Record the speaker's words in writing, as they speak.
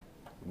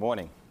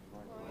Morning.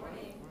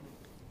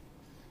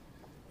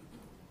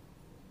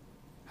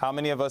 How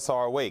many of us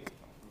are awake?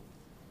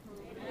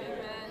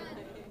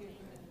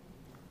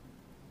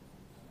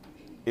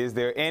 Is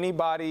there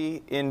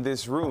anybody in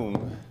this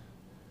room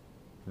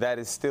that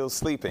is still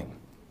sleeping?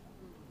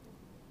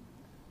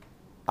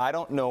 I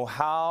don't know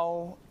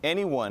how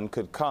anyone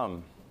could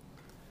come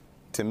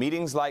to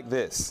meetings like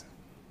this,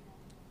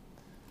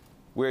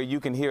 where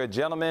you can hear a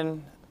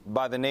gentleman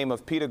by the name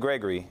of Peter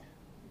Gregory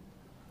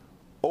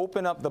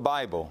open up the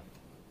Bible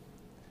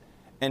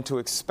and to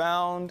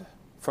expound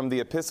from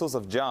the epistles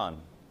of John,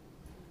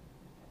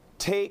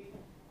 take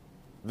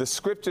the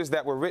scriptures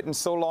that were written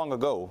so long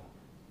ago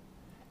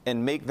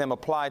and make them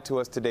apply to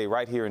us today,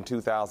 right here in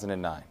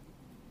 2009.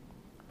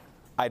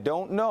 I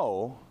don't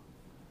know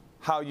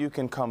how you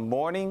can come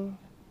morning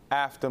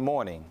after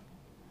morning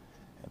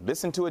and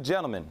listen to a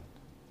gentleman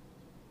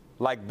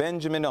like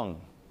Benjamin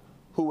Young,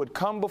 who would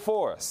come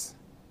before us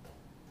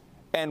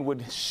and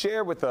would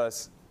share with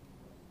us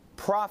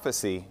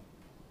prophecy,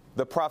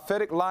 the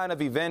prophetic line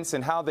of events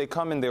and how they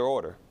come in their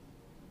order,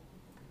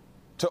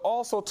 to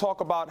also talk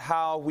about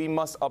how we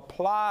must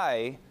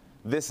apply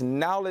this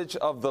knowledge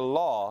of the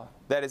law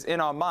that is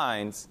in our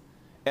minds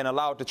and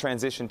allow it to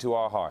transition to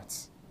our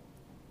hearts.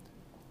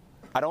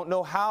 I don't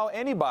know how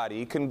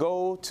anybody can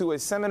go to a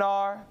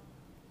seminar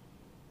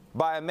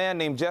by a man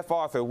named Jeff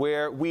Arthur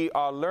where we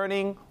are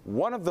learning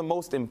one of the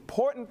most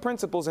important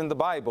principles in the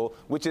Bible,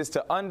 which is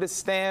to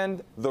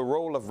understand the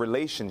role of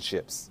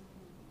relationships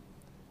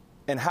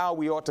and how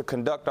we ought to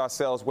conduct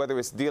ourselves, whether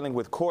it's dealing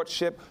with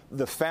courtship,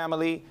 the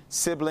family,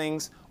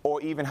 siblings,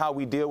 or even how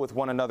we deal with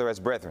one another as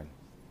brethren.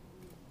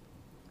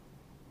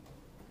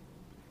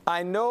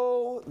 I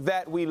know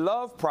that we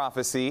love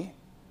prophecy,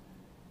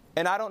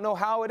 and I don't know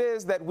how it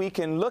is that we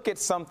can look at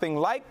something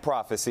like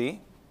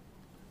prophecy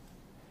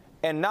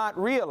and not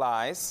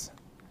realize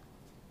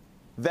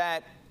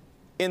that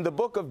in the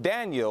book of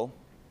Daniel,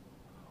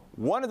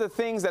 one of the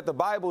things that the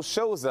Bible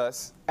shows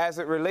us as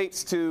it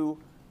relates to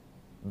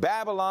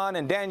Babylon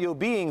and Daniel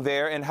being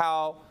there, and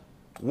how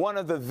one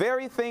of the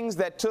very things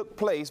that took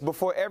place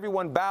before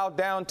everyone bowed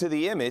down to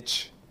the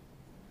image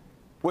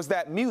was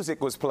that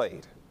music was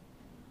played.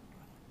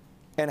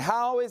 And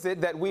how is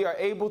it that we are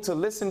able to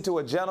listen to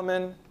a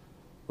gentleman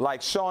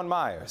like Shawn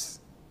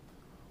Myers,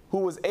 who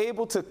was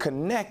able to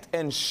connect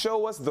and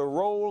show us the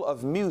role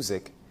of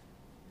music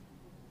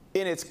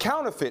in its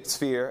counterfeit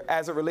sphere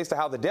as it relates to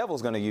how the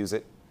devil's going to use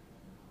it,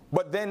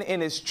 but then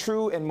in its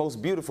true and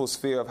most beautiful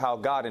sphere of how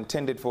God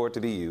intended for it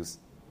to be used?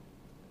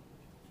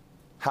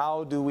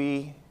 How do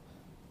we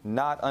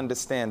not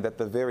understand that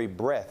the very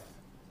breath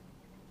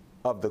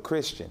of the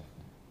Christian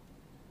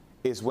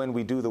is when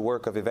we do the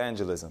work of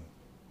evangelism?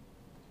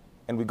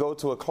 And we go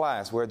to a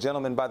class where a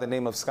gentleman by the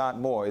name of Scott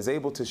Moore is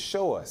able to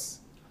show us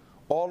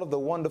all of the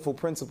wonderful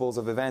principles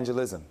of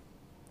evangelism,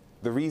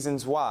 the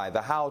reasons why,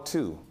 the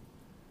how-to,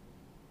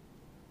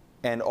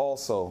 and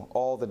also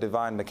all the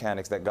divine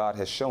mechanics that God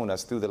has shown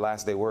us through the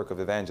last day work of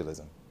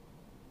evangelism.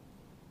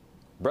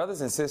 Brothers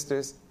and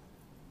sisters,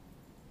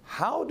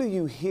 how do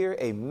you hear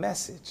a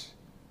message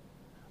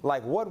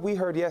like what we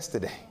heard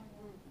yesterday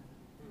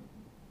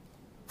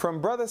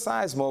from Brother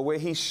Sizemore, where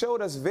he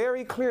showed us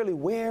very clearly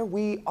where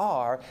we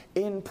are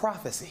in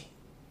prophecy?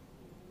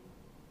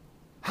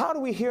 How do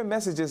we hear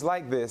messages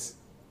like this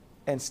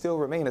and still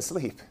remain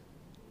asleep?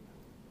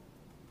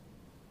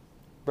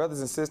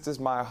 Brothers and sisters,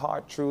 my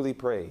heart truly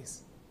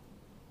prays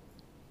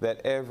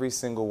that every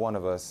single one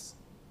of us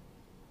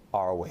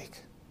are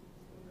awake.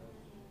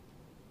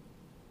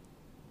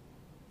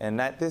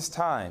 And at this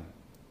time,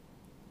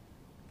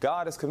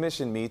 God has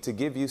commissioned me to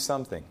give you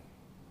something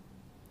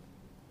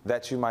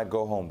that you might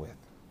go home with.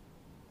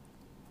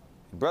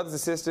 Brothers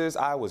and sisters,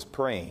 I was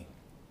praying.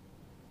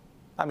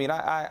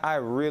 I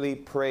really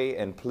pray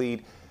and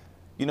plead.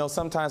 You know,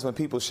 sometimes when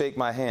people shake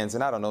my hands,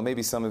 and I don't know,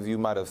 maybe some of you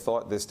might have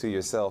thought this to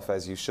yourself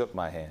as you shook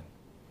my hand.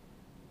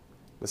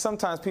 But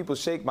sometimes people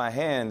shake my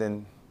hand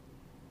and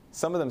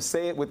some of them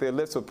say it with their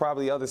lips, but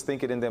probably others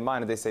think it in their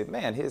mind, and they say,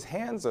 man, his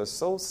hands are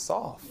so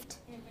soft.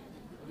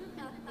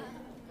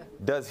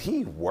 Does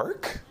he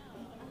work?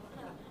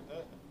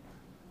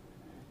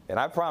 And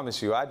I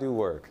promise you, I do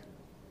work.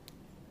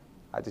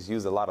 I just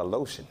use a lot of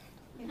lotion.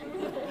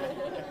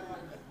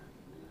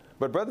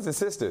 But brothers and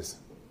sisters,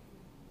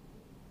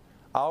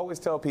 I always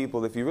tell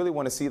people, if you really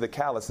want to see the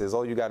calluses,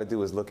 all you got to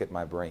do is look at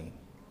my brain.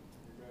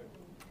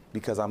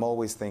 Because I'm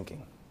always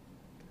thinking.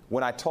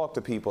 When I talk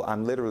to people,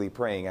 I'm literally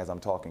praying as I'm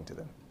talking to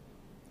them.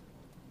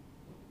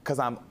 Because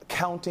I'm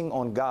counting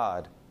on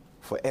God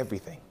for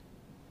everything.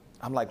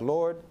 I'm like,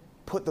 Lord,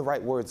 put the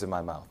right words in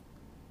my mouth.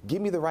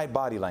 Give me the right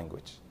body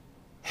language.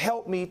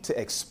 Help me to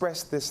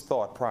express this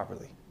thought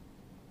properly.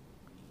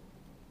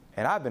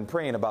 And I've been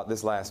praying about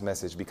this last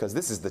message because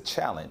this is the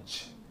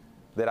challenge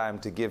that I am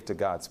to give to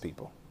God's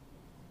people.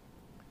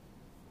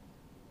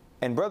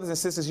 And brothers and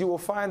sisters, you will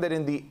find that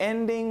in the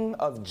ending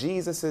of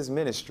Jesus'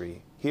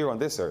 ministry here on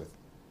this earth,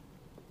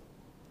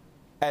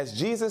 as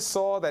Jesus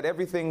saw that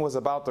everything was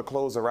about to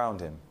close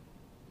around him,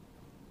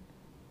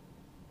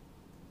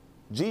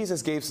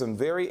 Jesus gave some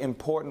very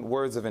important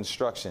words of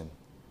instruction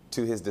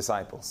to his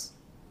disciples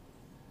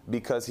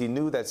because he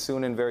knew that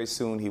soon and very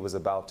soon he was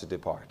about to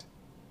depart.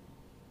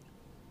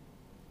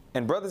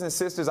 And brothers and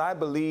sisters, I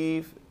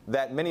believe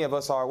that many of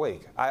us are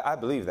awake. I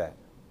believe that.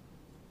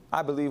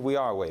 I believe we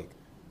are awake.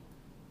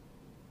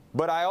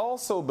 But I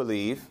also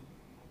believe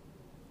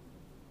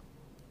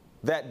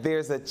that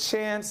there's a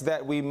chance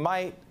that we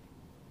might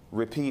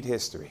repeat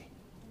history.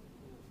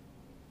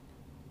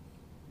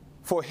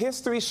 For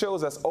history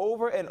shows us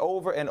over and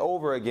over and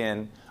over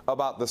again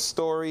about the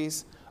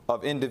stories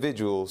of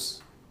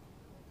individuals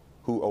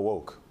who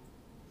awoke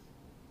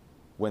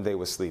when they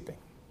were sleeping.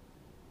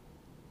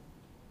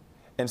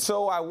 And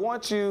so I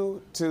want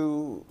you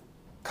to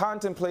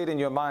contemplate in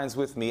your minds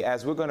with me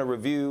as we're going to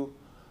review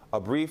a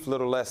brief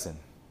little lesson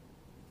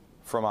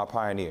from our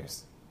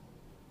pioneers.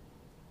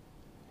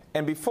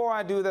 And before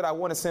I do that, I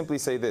want to simply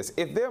say this.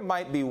 If there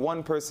might be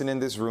one person in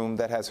this room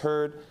that has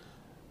heard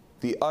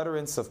the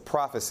utterance of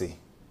prophecy,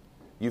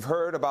 you've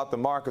heard about the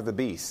mark of the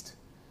beast,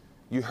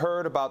 you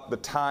heard about the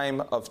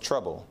time of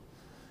trouble,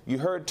 you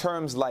heard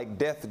terms like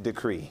death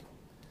decree,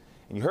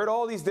 and you heard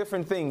all these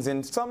different things.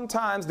 And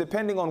sometimes,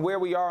 depending on where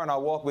we are in our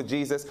walk with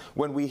Jesus,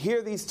 when we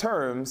hear these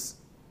terms,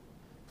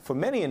 for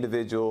many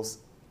individuals,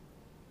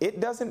 it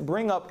doesn't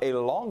bring up a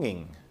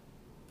longing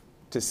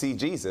to see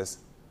Jesus,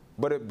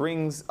 but it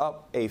brings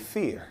up a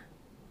fear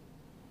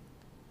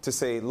to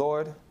say,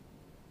 Lord,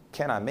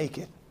 can I make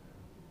it?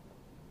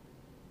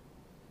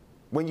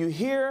 When you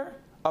hear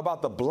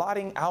about the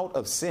blotting out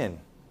of sin,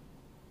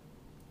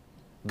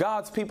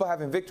 God's people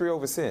having victory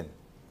over sin,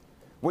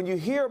 when you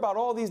hear about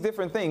all these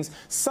different things,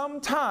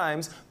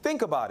 sometimes,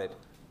 think about it,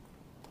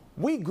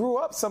 we grew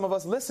up, some of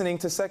us, listening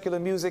to secular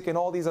music and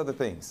all these other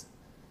things.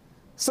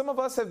 Some of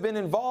us have been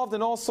involved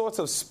in all sorts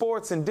of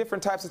sports and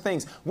different types of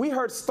things. We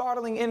heard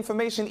startling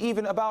information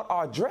even about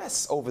our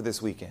dress over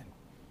this weekend.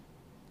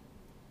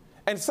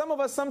 And some of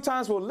us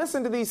sometimes will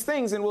listen to these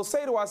things and we'll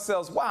say to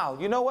ourselves, wow,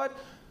 you know what?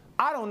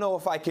 I don't know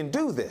if I can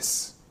do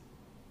this.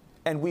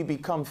 And we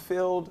become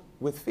filled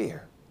with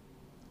fear.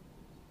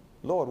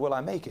 Lord, will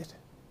I make it?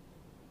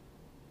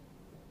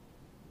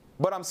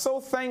 But I'm so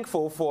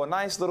thankful for a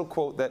nice little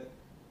quote that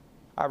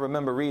I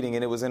remember reading,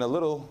 and it was in a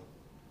little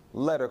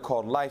letter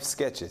called Life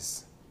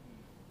Sketches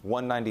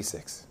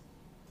 196.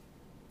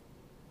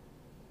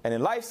 And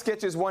in Life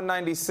Sketches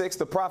 196,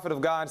 the prophet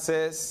of God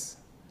says,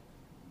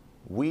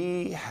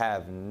 we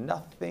have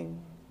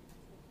nothing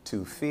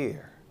to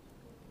fear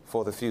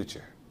for the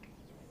future.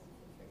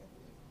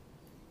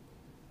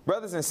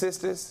 Brothers and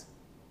sisters,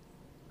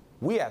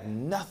 we have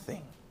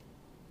nothing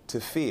to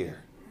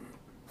fear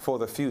for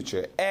the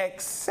future,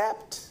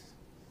 except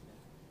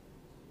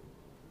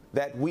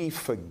that we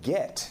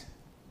forget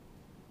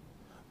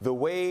the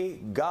way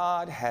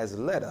God has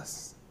led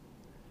us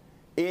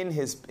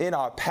in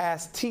our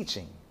past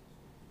teaching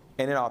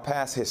and in our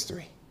past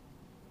history.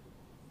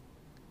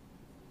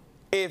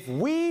 If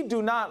we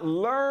do not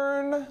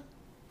learn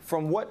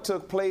from what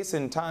took place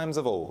in times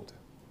of old,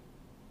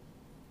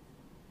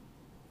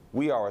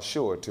 we are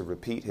assured to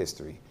repeat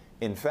history.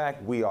 In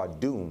fact, we are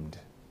doomed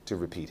to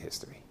repeat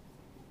history.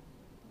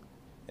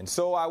 And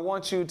so I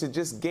want you to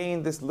just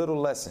gain this little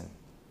lesson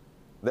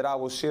that I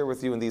will share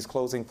with you in these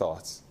closing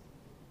thoughts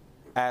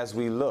as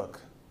we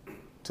look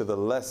to the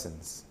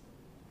lessons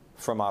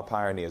from our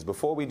pioneers.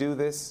 Before we do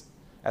this,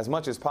 as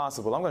much as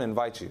possible, I'm going to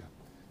invite you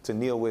to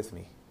kneel with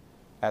me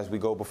as we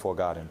go before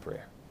God in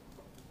prayer.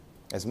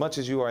 As much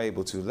as you are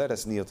able to, let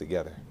us kneel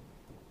together.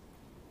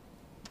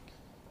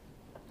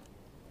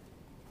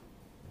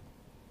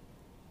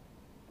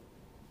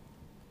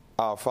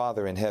 Our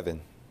Father in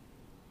heaven,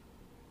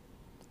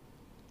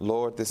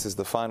 Lord, this is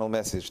the final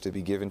message to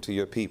be given to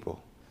your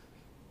people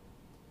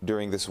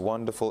during this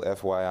wonderful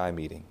FYI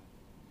meeting.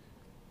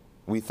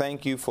 We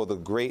thank you for the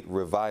great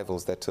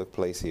revivals that took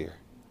place here.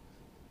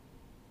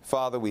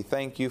 Father, we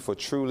thank you for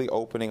truly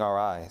opening our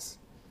eyes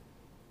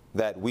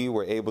that we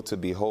were able to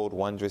behold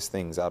wondrous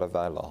things out of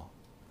thy law.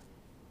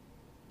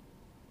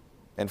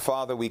 And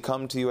Father, we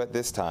come to you at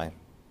this time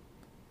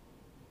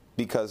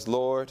because,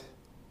 Lord,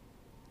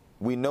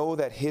 we know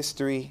that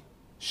history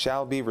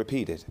shall be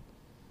repeated.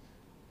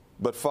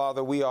 But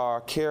Father, we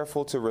are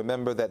careful to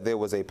remember that there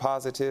was a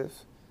positive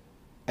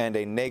and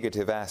a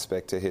negative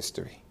aspect to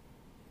history.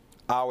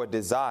 Our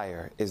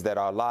desire is that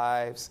our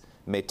lives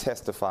may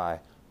testify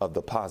of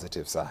the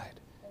positive side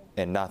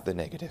and not the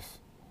negative.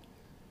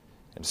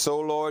 And so,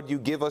 Lord, you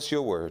give us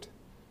your word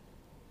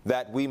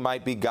that we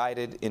might be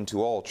guided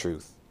into all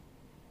truth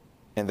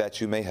and that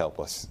you may help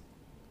us.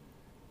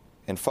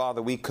 And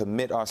Father, we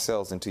commit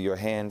ourselves into your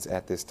hands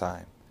at this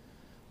time.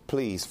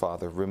 Please,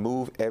 Father,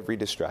 remove every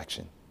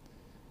distraction.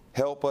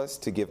 Help us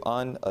to give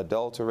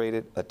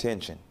unadulterated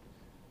attention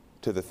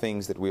to the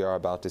things that we are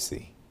about to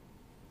see.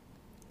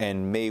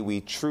 And may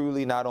we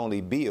truly not only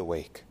be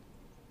awake,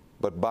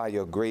 but by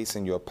your grace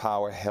and your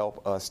power,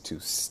 help us to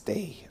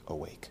stay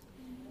awake.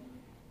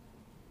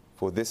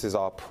 For this is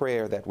our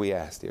prayer that we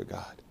ask, dear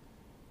God.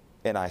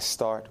 And I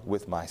start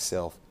with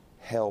myself.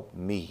 Help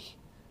me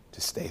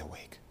to stay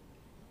awake.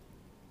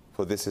 For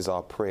For this is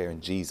our prayer in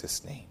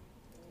Jesus' name.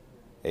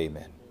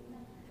 Amen.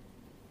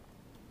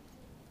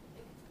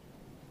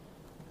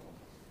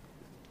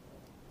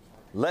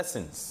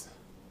 Lessons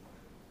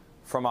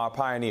from our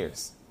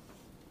pioneers.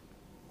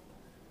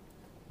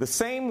 The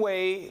same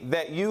way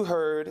that you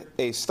heard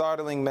a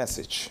startling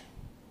message,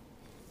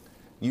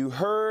 you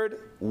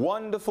heard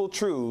wonderful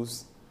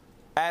truths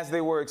as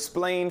they were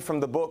explained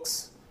from the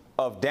books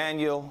of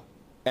Daniel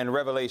and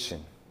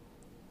Revelation.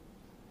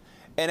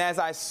 And as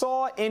I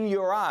saw in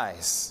your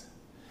eyes,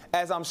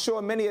 as I'm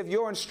sure many of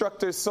your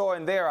instructors saw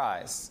in their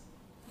eyes,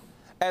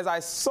 as I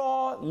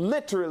saw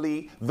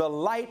literally the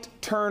light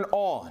turn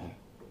on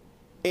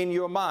in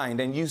your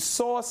mind, and you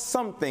saw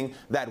something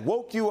that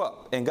woke you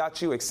up and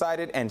got you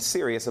excited and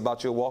serious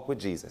about your walk with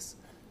Jesus.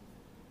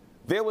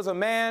 There was a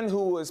man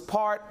who was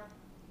part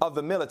of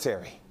the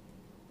military.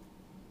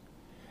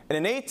 And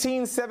in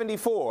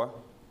 1874,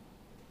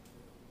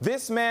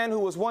 this man who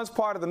was once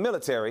part of the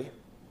military,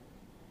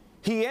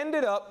 he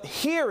ended up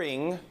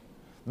hearing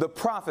the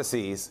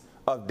prophecies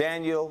of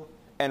Daniel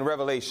and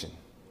Revelation.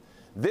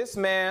 This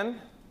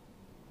man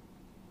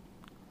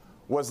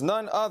was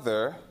none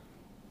other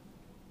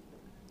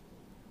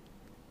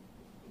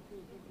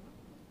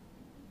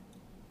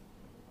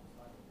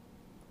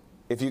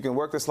if you can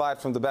work the slide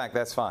from the back,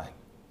 that's fine.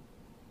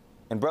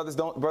 And brothers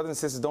and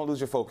sisters, don't lose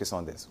your focus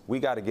on this. We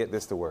got to get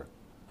this to work.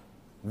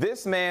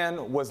 This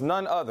man was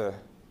none other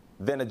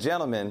than a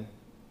gentleman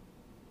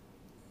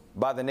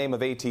by the name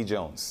of A.T.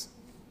 Jones.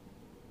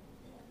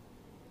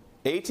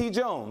 A.T.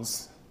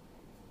 Jones,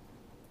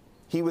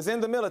 he was in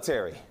the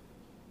military.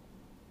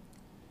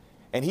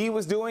 And he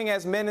was doing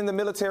as men in the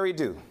military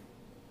do.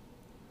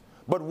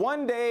 But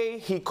one day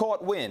he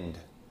caught wind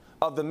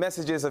of the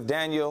messages of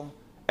Daniel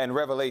and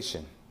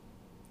Revelation.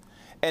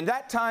 And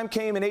that time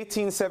came in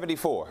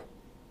 1874.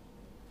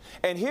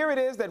 And here it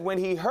is that when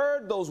he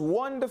heard those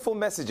wonderful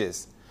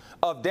messages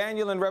of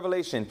Daniel and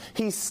Revelation,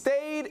 he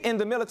stayed in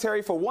the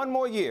military for one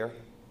more year.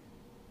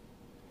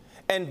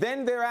 And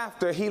then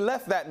thereafter, he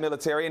left that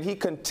military and he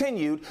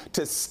continued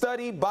to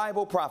study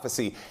Bible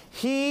prophecy.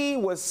 He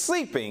was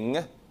sleeping,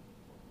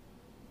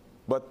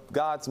 but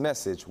God's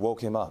message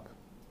woke him up.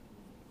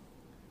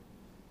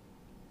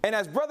 And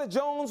as Brother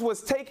Jones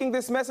was taking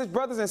this message,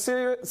 brothers and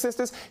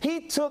sisters,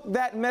 he took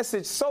that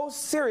message so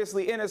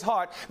seriously in his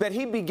heart that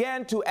he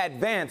began to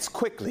advance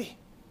quickly.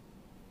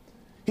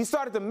 He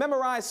started to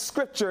memorize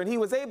scripture, and he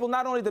was able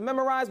not only to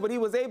memorize, but he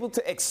was able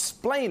to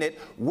explain it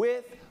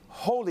with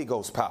Holy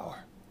Ghost power.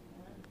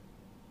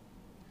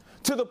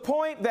 To the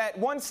point that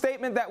one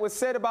statement that was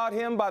said about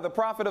him by the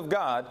prophet of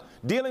God,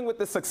 dealing with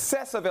the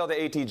success of Elder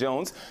A.T.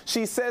 Jones,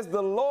 she says,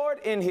 "The Lord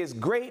in his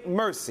great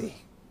mercy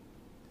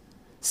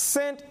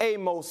sent a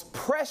most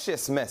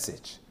precious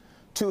message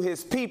to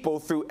his people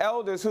through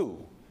elders who?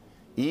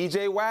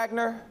 E.J.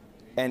 Wagner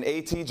and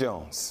A.T.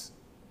 Jones."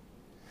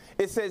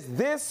 It says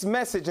this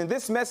message, and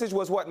this message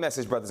was what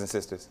message, brothers and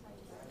sisters?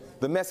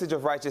 The message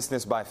of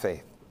righteousness by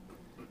faith.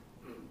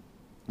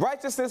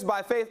 Righteousness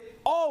by faith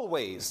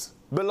always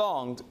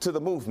belonged to the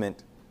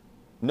movement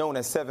known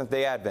as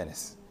Seventh-day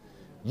Adventists.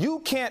 You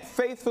can't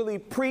faithfully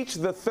preach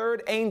the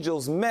third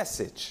angel's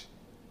message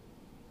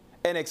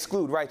and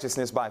exclude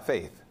righteousness by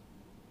faith.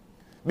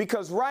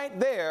 Because right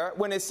there,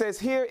 when it says,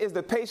 "Here is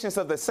the patience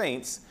of the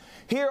saints,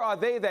 here are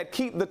they that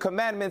keep the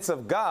commandments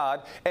of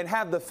God and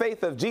have the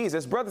faith of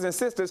Jesus," brothers and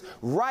sisters,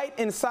 right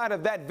inside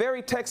of that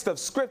very text of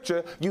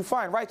Scripture, you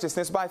find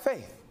righteousness by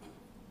faith.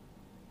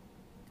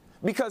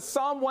 Because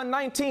Psalm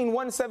 119,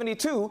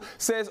 172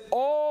 says,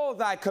 "All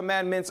thy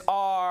commandments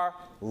are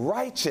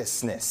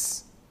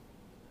righteousness."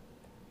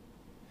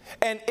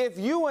 And if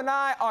you and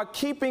I are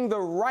keeping the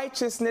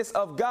righteousness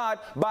of God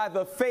by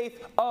the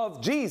faith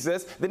of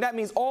Jesus, then that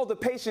means all the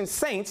patient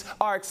saints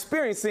are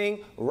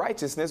experiencing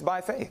righteousness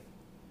by faith.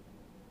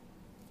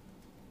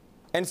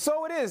 And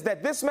so it is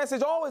that this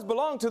message always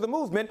belonged to the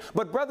movement,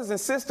 but brothers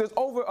and sisters,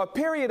 over a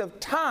period of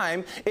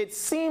time, it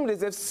seemed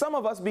as if some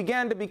of us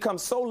began to become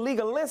so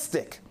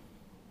legalistic.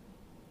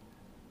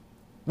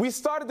 We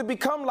started to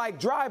become like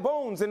dry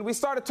bones, and we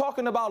started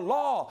talking about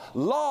law,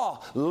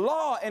 law,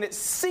 law, and it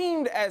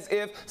seemed as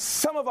if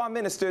some of our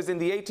ministers in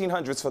the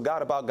 1800s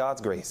forgot about God's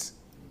grace.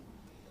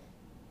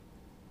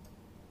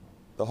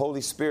 The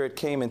Holy Spirit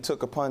came and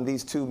took upon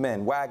these two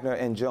men, Wagner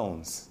and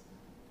Jones.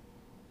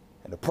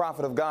 And the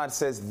prophet of God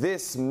says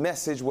this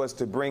message was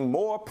to bring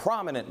more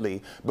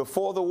prominently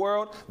before the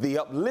world the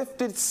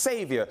uplifted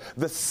Savior,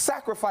 the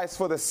sacrifice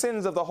for the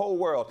sins of the whole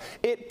world.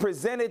 It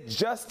presented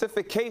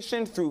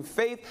justification through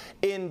faith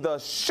in the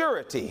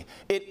surety.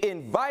 It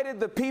invited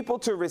the people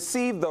to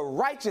receive the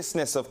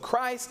righteousness of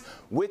Christ,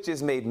 which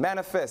is made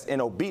manifest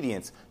in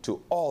obedience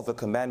to all the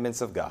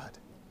commandments of God.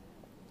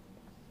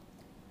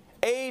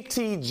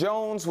 A.T.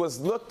 Jones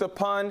was looked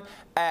upon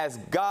as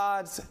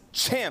God's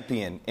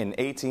champion in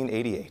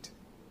 1888.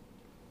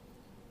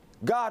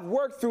 God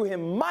worked through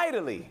him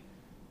mightily.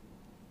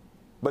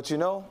 But you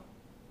know,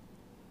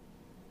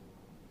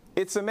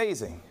 it's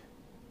amazing.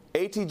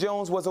 A.T.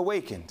 Jones was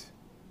awakened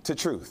to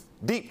truth,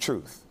 deep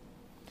truth.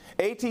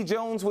 A.T.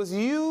 Jones was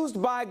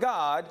used by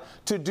God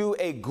to do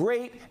a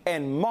great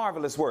and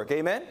marvelous work.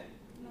 Amen?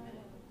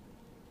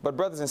 But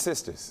brothers and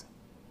sisters,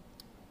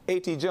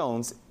 A.T.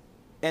 Jones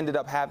ended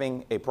up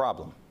having a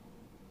problem.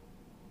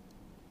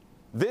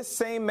 This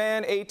same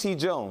man, A.T.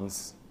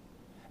 Jones,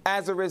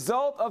 as a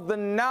result of the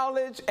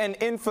knowledge and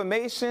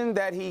information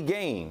that he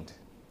gained,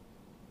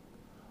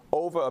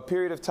 over a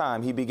period of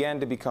time, he began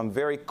to become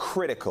very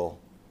critical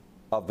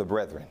of the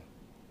brethren.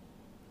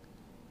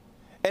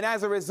 And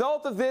as a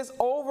result of this,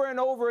 over and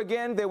over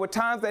again, there were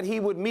times that he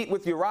would meet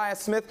with Uriah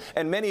Smith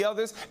and many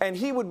others, and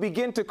he would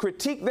begin to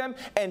critique them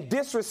and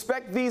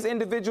disrespect these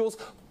individuals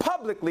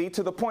publicly,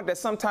 to the point that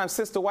sometimes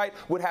Sister White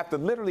would have to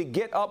literally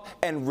get up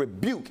and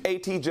rebuke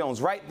A.T.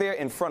 Jones right there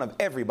in front of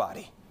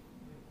everybody.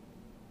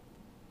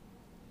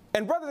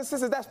 And brothers and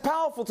sisters, that's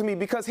powerful to me,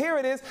 because here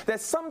it is that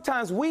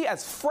sometimes we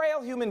as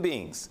frail human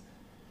beings,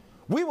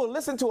 we will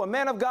listen to a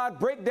man of God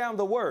break down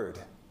the word.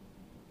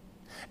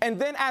 And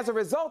then as a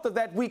result of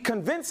that, we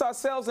convince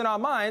ourselves in our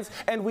minds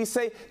and we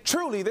say,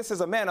 truly, this is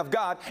a man of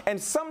God. And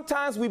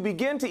sometimes we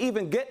begin to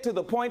even get to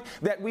the point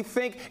that we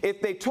think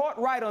if they taught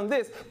right on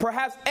this,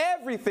 perhaps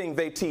everything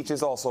they teach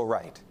is also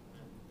right.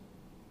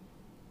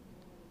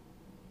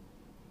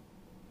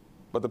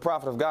 But the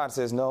prophet of God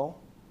says, no,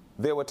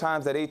 there were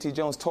times that A.T.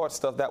 Jones taught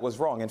stuff that was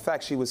wrong. In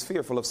fact, she was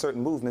fearful of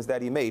certain movements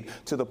that he made,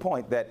 to the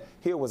point that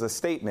here was a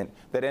statement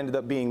that ended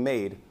up being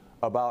made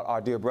about our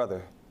dear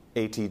brother,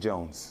 A.T.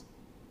 Jones.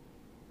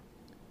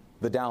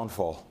 The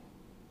downfall.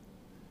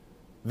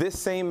 This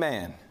same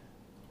man,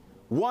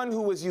 one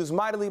who was used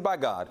mightily by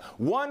God,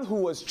 one who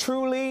was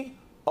truly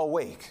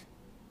awake,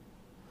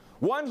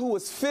 one who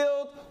was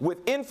filled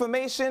with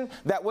information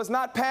that was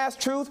not past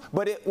truth,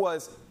 but it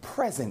was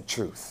present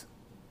truth.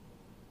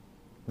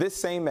 This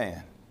same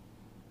man,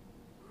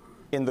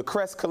 in the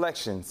Crest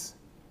collections,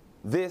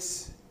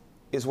 this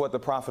is what the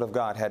prophet of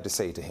God had to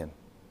say to him.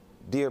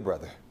 Dear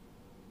brother,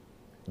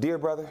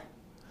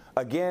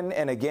 again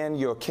and again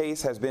your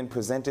case has been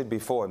presented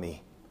before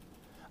me.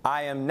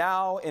 I am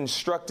now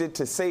instructed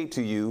to say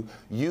to you,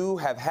 you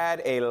have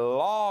had a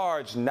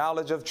large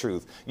knowledge of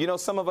truth. You know,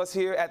 some of us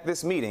here at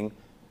this meeting,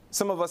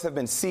 some of us have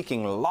been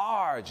seeking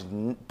large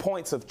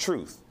points of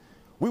truth.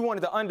 We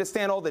wanted to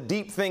understand all the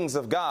deep things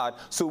of God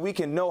so we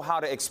can know how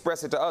to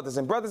express it to others.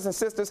 And brothers and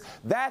sisters,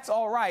 that's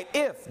all right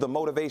if the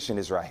motivation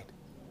is right.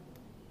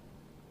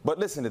 But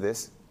listen to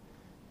this.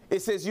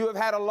 It says you have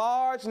had a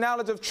large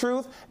knowledge of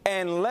truth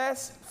and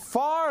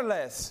far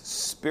less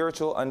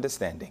spiritual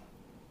understanding.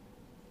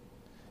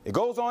 It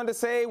goes on to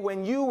say,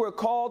 when you were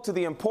called to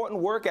the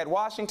important work at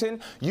Washington,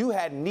 you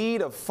had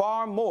need of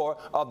far more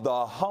of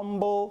the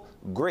humble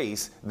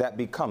grace that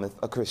becometh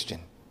a Christian.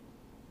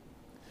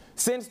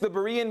 Since the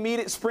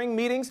Berean spring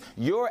meetings,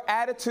 your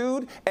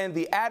attitude and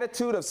the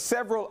attitude of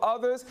several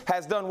others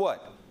has done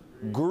what?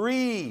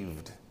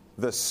 Grieved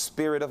the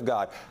Spirit of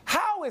God.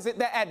 How is it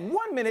that at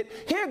 1 minute,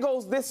 here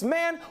goes this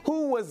man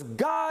who was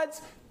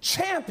God's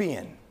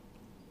champion?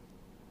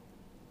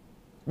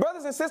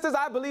 Brothers and sisters,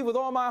 I believe with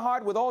all my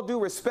heart, with all due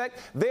respect,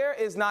 there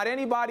is not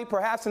anybody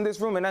perhaps in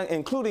this room, and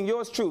including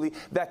yours truly,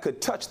 that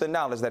could touch the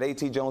knowledge that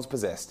A.T. Jones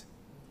possessed.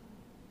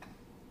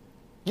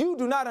 You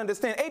do not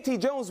understand. A.T.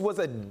 Jones was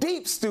a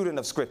deep student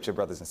of Scripture,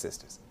 brothers and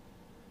sisters.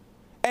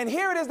 And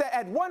here it is that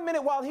at 1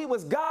 minute, while he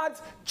was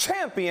God's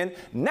champion,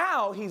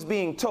 now he's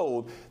being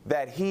told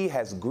that he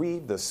has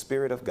grieved the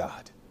Spirit of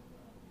God.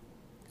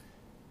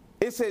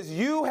 It says,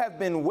 you have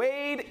been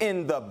weighed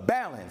in the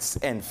balance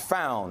and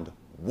found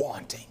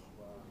wanting.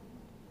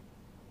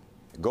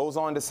 It goes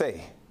on to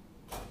say,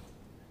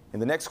 in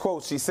the next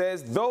quote, she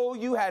says, though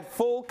you had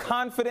full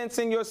confidence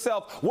in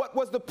yourself. What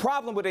was the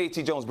problem with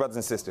A.T. Jones, brothers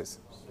and sisters?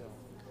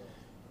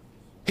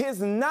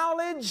 His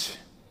knowledge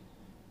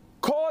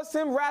caused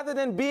him, rather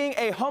than being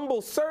a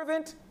humble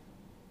servant,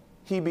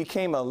 he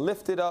became a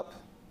lifted up,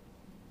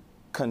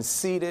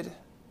 conceited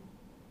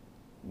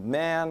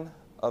man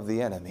of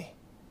the enemy.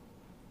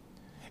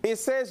 It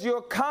says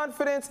your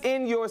confidence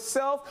in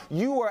yourself,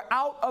 you were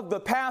out of the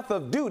path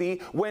of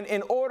duty when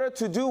in order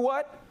to do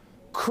what?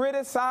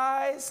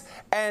 Criticize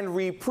and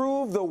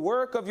reprove the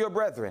work of your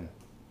brethren.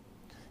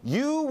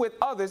 You with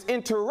others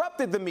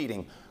interrupted the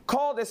meeting,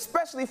 called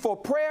especially for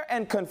prayer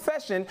and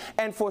confession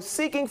and for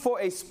seeking for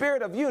a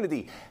spirit of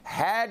unity.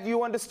 Had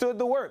you understood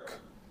the work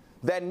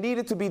that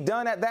needed to be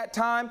done at that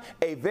time,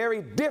 a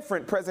very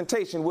different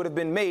presentation would have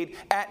been made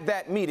at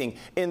that meeting.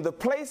 In the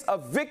place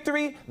of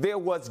victory, there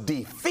was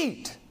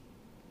defeat.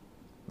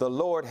 The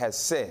Lord has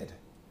said,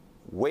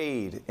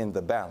 weighed in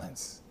the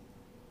balance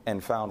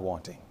and found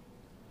wanting.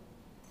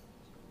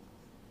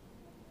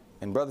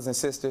 And brothers and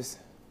sisters,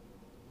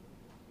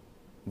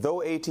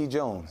 though A.T.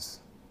 Jones,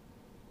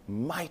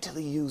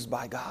 mightily used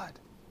by God,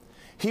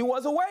 he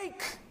was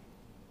awake.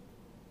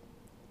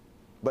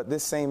 But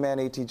this same man,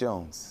 A.T.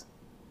 Jones,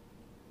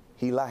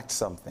 he lacked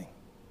something.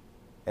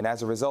 And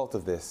as a result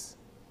of this,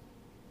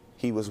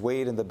 he was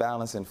weighed in the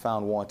balance and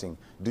found wanting.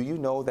 Do you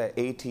know that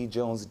A.T.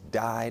 Jones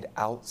died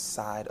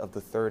outside of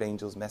the third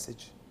angel's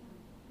message?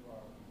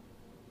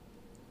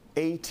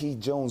 A.T.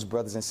 Jones,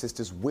 brothers and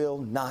sisters, will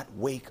not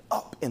wake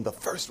up. in the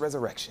first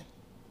resurrection,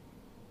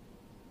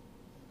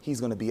 he's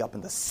going to be up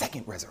in the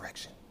second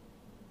resurrection.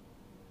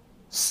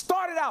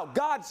 Started out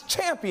God's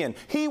champion.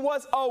 He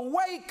was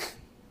awake.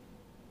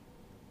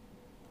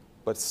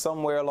 But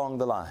somewhere along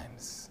the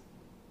lines,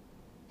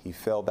 he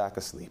fell back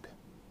asleep.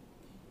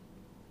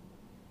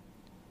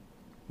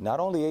 Not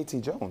only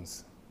A.T.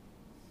 Jones.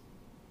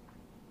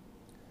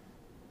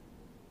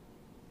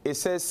 It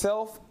says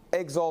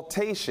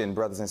self-exaltation,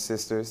 brothers and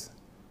sisters,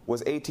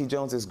 was A.T.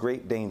 Jones's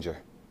great danger.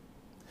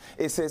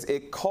 It says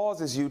it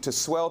causes you to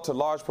swell to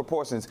large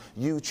proportions.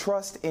 You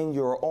trust in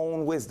your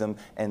own wisdom,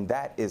 and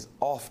that is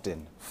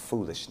often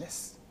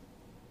foolishness.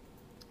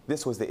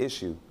 This was the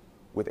issue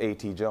with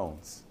A.T.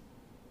 Jones.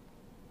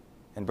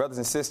 And brothers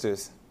and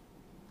sisters,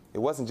 it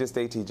wasn't just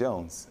A.T.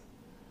 Jones,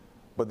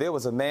 but there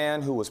was a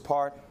man who was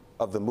part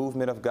of the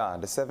movement of God,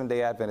 the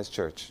Seventh-day Adventist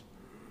Church.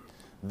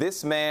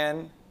 This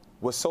man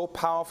was so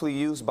powerfully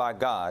used by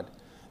God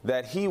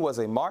that he was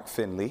a Mark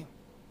Finley,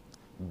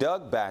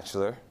 Doug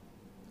Batchelor,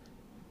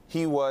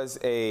 he was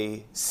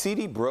a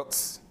C.D.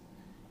 Brooks,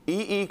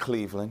 E.E.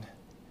 Cleveland,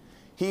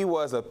 he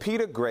was a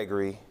Peter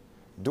Gregory,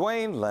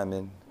 Dwayne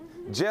Lemon,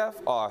 Jeff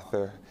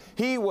Arthur.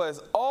 He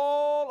was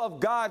all of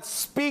God's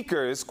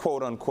speakers,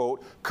 quote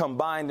unquote,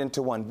 combined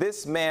into one.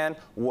 This man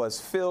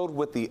was filled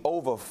with the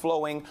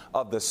overflowing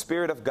of the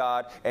Spirit of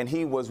God, and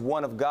he was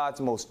one of God's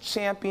most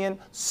champion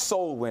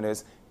soul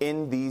winners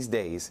in these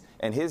days.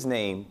 And his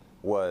name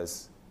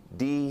was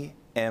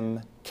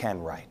D.M.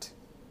 Canwright.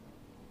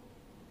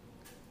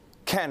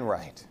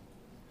 Canwright.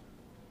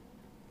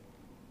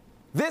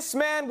 This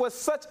man was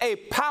such a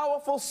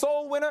powerful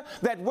soul winner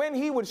that when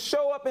he would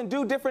show up and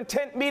do different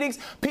tent meetings,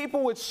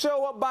 people would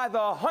show up by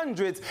the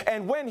hundreds.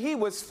 And when he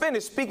was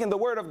finished speaking the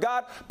word of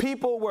God,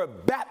 people were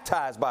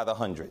baptized by the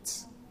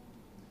hundreds.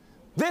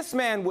 This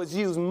man was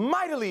used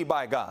mightily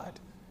by God.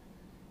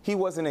 He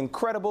was an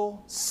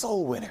incredible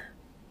soul winner.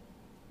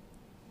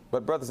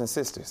 But brothers and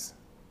sisters,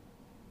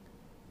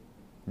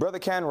 Brother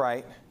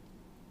Canwright,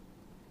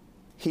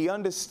 he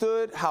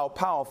understood how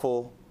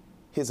powerful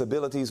his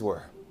abilities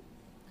were.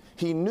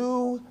 He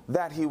knew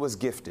that he was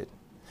gifted.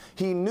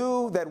 He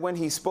knew that when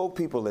he spoke,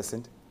 people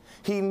listened.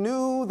 He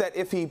knew that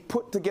if he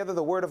put together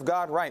the word of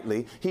God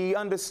rightly, he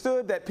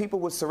understood that people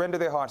would surrender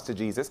their hearts to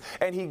Jesus.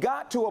 And he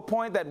got to a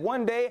point that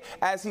one day,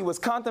 as he was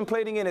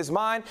contemplating in his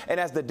mind, and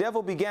as the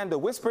devil began to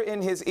whisper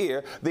in his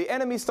ear, the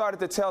enemy started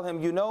to tell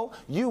him, you know,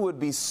 you would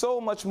be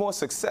so much more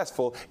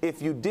successful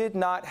if you did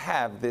not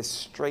have this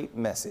straight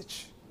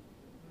message.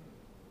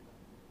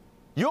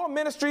 Your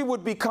ministry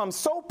would become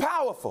so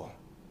powerful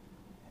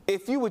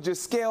if you would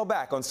just scale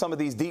back on some of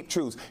these deep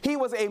truths. He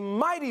was a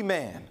mighty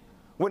man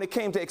when it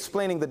came to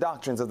explaining the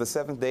doctrines of the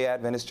Seventh-day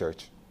Adventist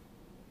Church.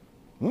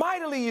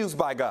 Mightily used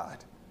by God.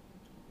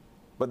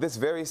 But this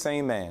very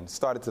same man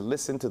started to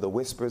listen to the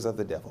whispers of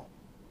the devil.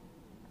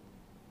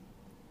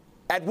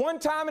 At one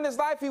time in his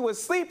life, he was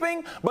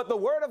sleeping, but the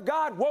word of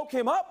God woke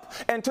him up,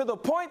 and to the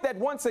point that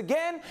once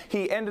again,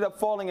 he ended up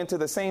falling into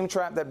the same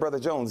trap that Brother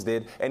Jones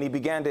did, and he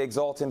began to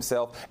exalt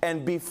himself.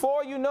 And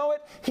before you know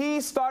it,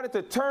 he started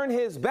to turn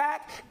his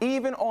back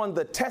even on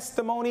the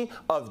testimony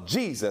of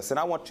Jesus. And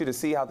I want you to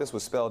see how this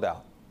was spelled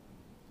out.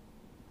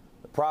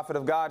 The prophet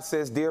of God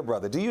says, dear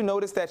brother, do you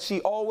notice that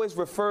she always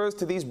refers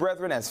to these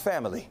brethren as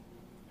family?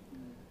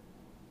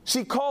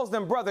 She calls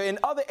them brother. In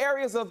other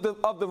areas of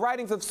the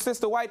writings of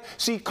Sister White,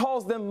 she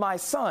calls them my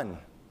son.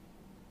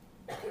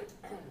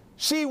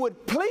 She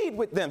would plead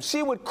with them.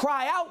 She would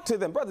cry out to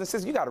them. Brothers and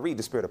sisters, you got to read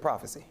the spirit of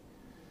prophecy.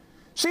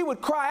 She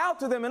would cry out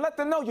to them and let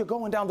them know you're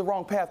going down the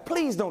wrong path.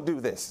 Please don't do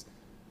this.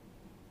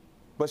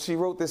 But she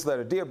wrote this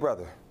letter. Dear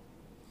brother,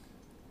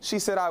 she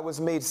said, I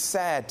was made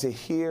sad to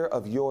hear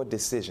of your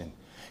decision.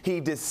 He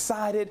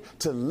decided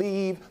to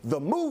leave the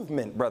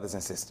movement, brothers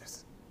and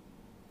sisters.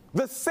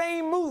 The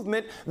same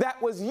movement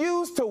that was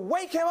used to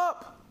wake him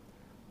up.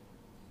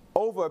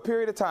 Over a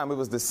period of time, it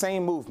was the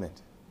same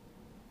movement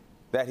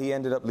that he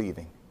ended up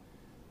leaving.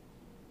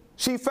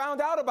 She found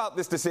out about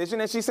this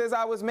decision, and she says,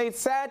 I was made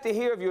sad to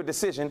hear of your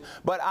decision,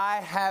 but I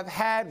have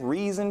had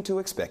reason to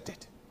expect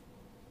it.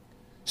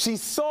 She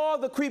saw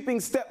the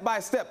creeping step by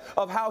step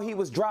of how he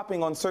was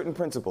dropping on certain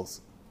principles,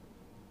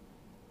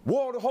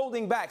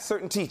 holding back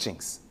certain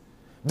teachings,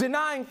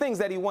 denying things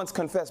that he once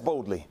confessed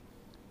boldly.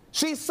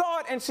 She saw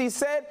it and she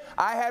said,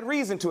 I had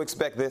reason to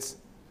expect this.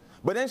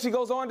 But then she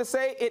goes on to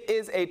say, it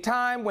is a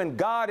time when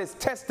God is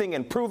testing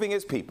and proving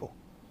his people.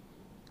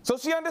 So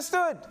she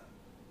understood.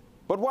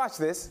 But watch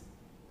this.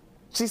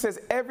 She says,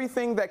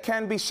 everything that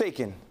can be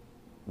shaken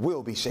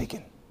will be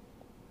shaken.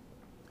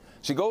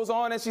 She goes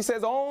on and she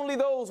says, only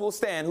those will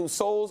stand whose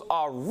souls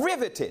are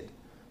riveted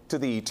to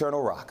the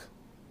eternal rock.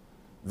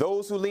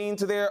 Those who lean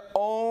to their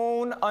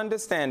own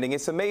understanding.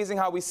 It's amazing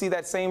how we see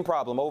that same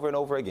problem over and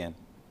over again.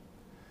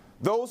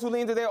 Those who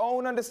lean to their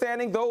own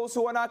understanding, those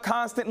who are not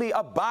constantly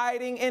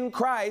abiding in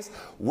Christ,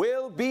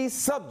 will be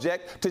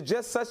subject to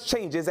just such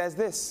changes as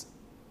this.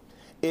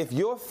 If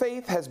your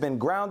faith has been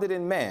grounded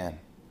in man,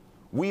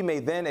 we may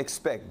then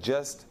expect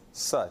just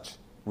such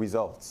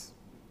results.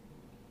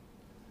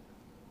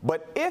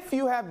 But if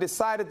you have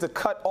decided to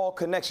cut all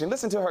connection,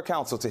 listen to her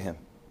counsel to him.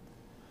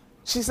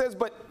 She says,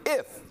 but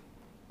if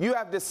you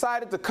have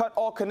decided to cut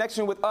all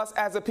connection with us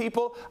as a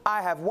people,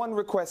 I have one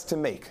request to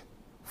make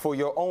for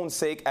your own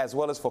sake as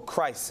well as for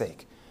Christ's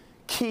sake.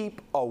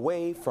 Keep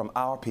away from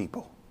our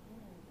people.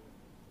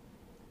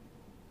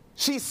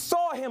 She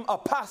saw him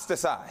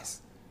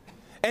apostatize.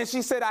 And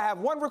she said, I have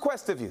one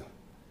request of you.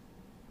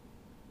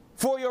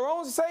 For your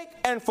own sake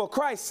and for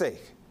Christ's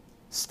sake,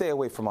 stay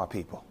away from our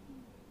people.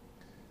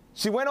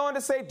 She went on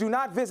to say, do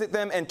not visit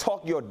them and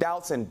talk your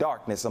doubts and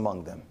darkness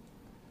among them.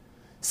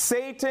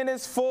 Satan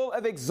is full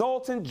of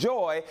exultant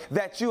joy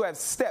that you have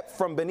stepped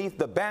from beneath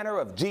the banner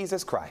of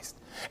Jesus Christ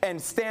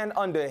and stand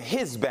under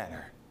his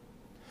banner.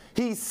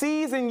 He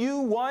sees in you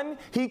one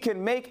he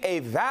can make a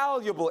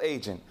valuable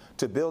agent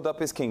to build up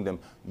his kingdom.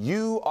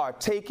 You are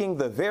taking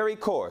the very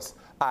course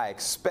I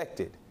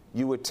expected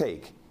you would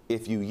take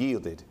if you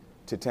yielded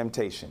to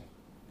temptation.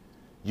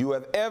 You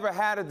have ever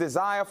had a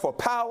desire for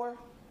power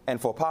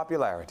and for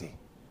popularity,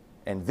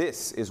 and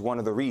this is one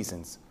of the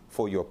reasons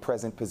for your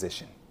present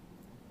position.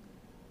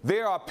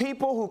 There are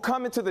people who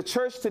come into the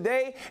church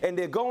today and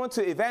they're going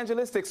to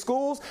evangelistic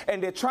schools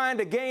and they're trying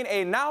to gain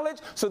a knowledge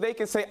so they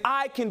can say,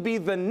 I can be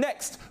the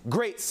next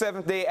great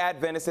Seventh-day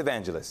Adventist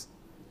evangelist.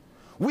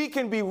 We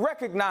can be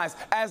recognized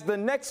as the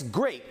next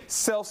great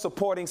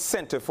self-supporting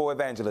center for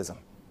evangelism.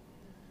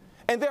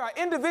 And there are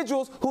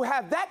individuals who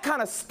have that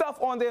kind of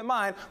stuff on their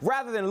mind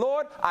rather than,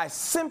 Lord, I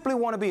simply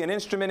want to be an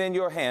instrument in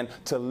your hand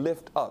to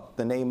lift up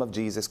the name of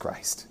Jesus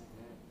Christ.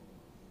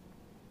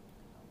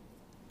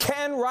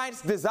 Ken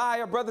Wright's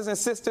desire, brothers and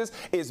sisters,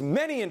 is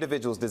many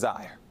individuals'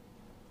 desire.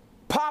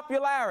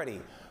 Popularity,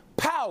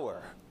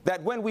 power,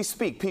 that when we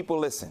speak, people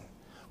listen.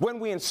 When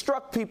we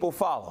instruct, people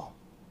follow.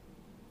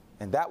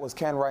 And that was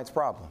Ken Wright's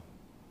problem.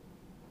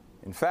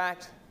 In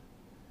fact,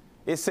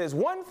 it says,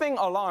 one thing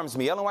alarms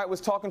me. Ellen White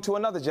was talking to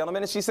another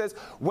gentleman, and she says,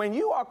 when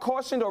you are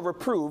cautioned or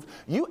reproved,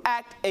 you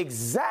act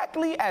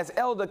exactly as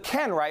Elder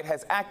Ken Wright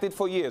has acted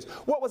for years.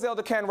 What was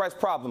Elder Ken Wright's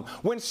problem?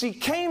 When she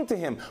came to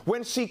him,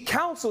 when she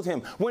counseled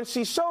him, when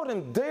she showed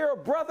him, dear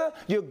brother,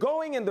 you're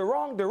going in the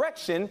wrong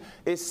direction,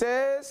 it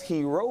says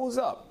he rose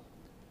up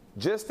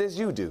just as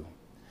you do.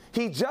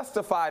 He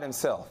justified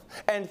himself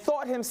and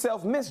thought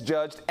himself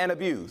misjudged and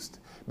abused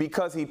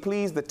because he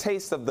pleased the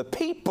taste of the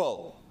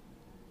people.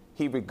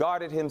 He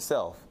regarded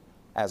himself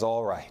as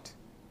all right.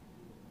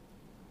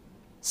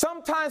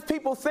 Sometimes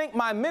people think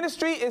my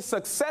ministry is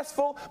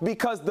successful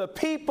because the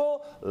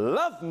people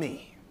love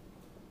me,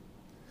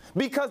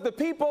 because the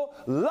people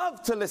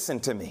love to listen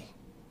to me.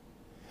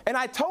 And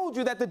I told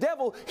you that the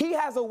devil, he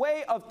has a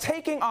way of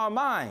taking our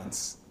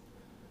minds.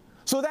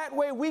 So that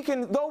way we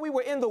can, though we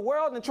were in the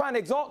world and trying to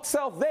exalt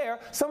self there,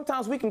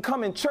 sometimes we can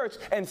come in church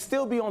and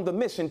still be on the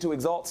mission to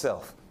exalt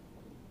self.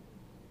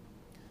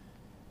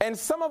 And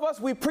some of us,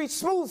 we preach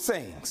smooth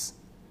sayings.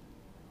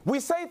 We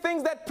say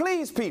things that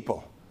please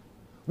people.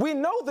 We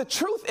know the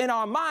truth in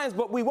our minds,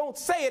 but we won't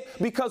say it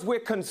because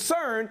we're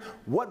concerned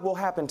what will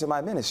happen to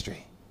my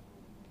ministry.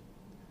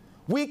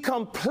 We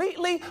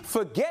completely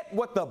forget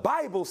what the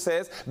Bible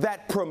says,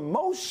 that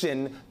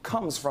promotion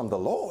comes from the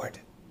Lord.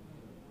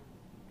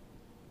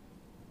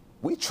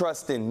 We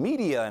trust in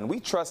media and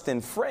we trust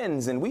in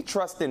friends and we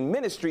trust in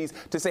ministries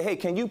to say, hey,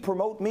 can you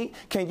promote me?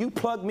 Can you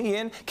plug me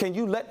in? Can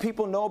you let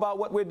people know about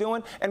what we're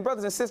doing? And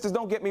brothers and sisters,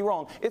 don't get me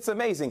wrong. It's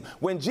amazing.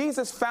 When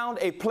Jesus found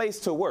a place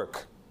to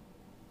work,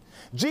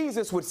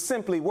 Jesus would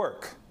simply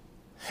work.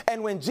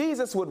 And when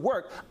Jesus would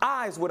work,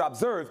 eyes would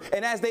observe.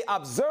 And as they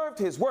observed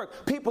his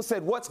work, people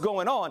said, what's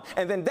going on?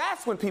 And then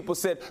that's when people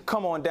said,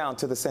 come on down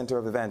to the center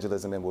of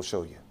evangelism and we'll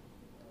show you.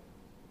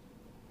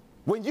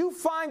 When you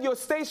find your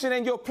station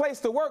and your place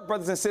to work,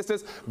 brothers and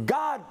sisters,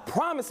 God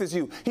promises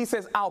you. He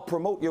says, I'll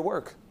promote your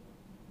work.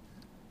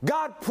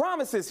 God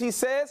promises, he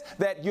says,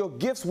 that your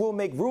gifts will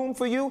make room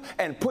for you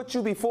and put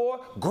you before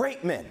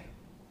great men.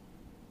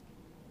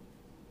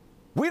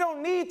 We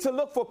don't need to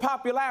look for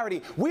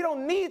popularity. We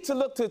don't need to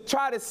look to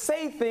try to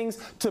say things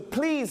to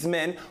please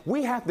men.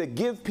 We have to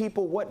give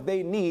people what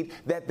they need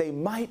that they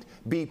might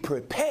be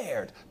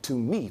prepared to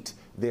meet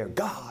their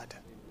God.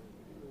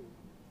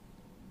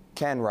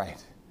 Ken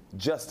Wright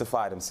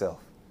justified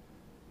himself.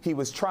 He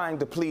was trying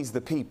to please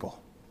the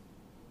people.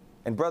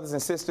 And brothers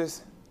and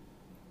sisters,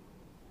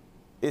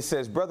 it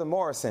says Brother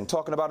Morrison,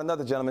 talking about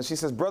another gentleman, she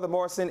says Brother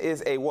Morrison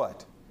is a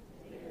what?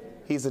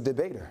 He's a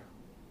debater.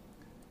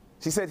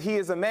 She said he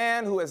is a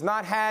man who has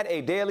not had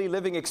a daily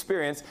living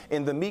experience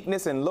in the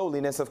meekness and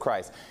lowliness of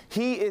Christ.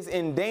 He is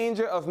in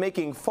danger of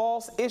making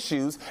false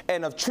issues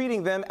and of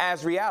treating them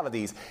as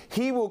realities.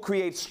 He will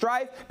create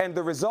strife, and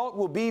the result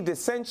will be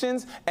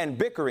dissensions and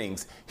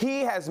bickerings.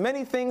 He has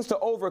many things to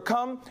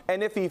overcome,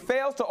 and if he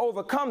fails to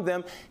overcome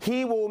them,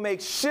 he will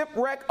make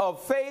shipwreck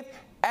of faith,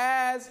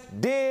 as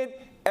did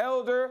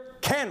Elder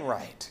Ken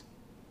Wright.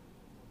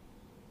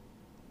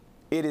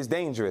 It is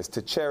dangerous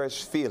to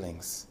cherish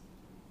feelings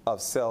of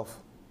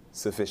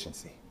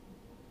self-sufficiency.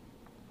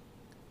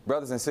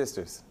 Brothers and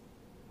sisters,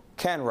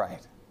 Ken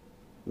Wright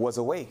was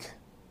awake.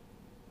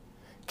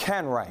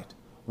 Ken Wright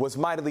was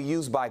mightily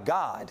used by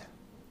God.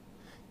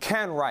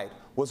 Canwright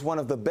was one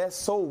of the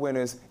best soul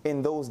winners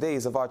in those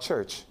days of our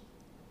church.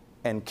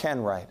 And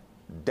Canwright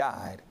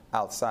died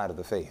outside of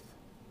the faith.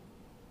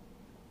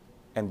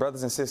 And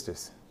brothers and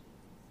sisters,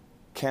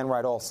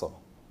 Canwright also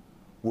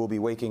will be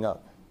waking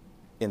up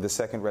in the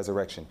second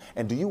resurrection.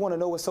 And do you want to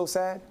know what's so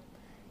sad?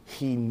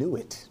 He knew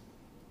it.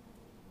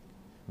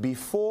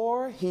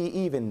 Before he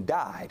even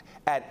died,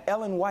 at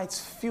Ellen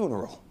White's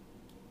funeral,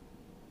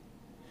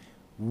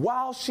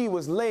 while she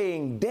was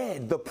laying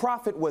dead, the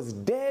prophet was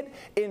dead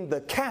in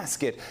the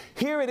casket.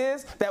 Here it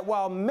is that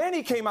while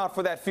many came out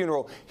for that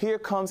funeral, here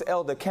comes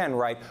Elder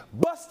Canwright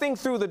busting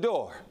through the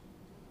door,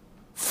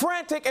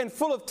 frantic and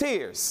full of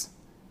tears.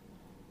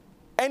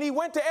 And he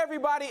went to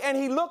everybody and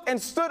he looked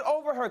and stood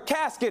over her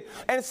casket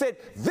and said,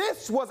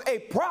 "This was a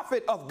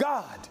prophet of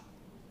God."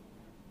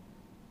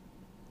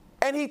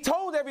 And he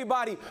told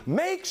everybody,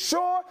 make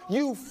sure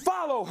you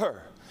follow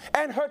her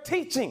and her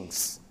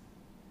teachings.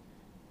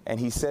 And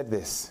he said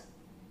this,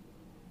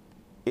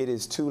 "It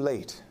is too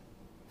late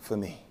for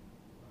me."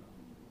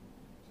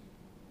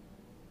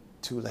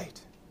 Too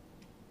late.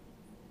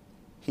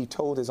 He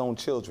told his own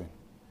children,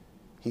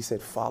 he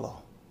said,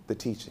 follow the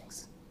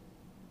teachings.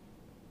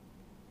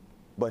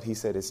 But he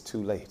said, it's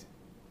too late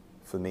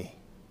for me.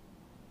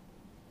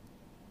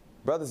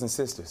 Brothers and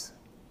sisters,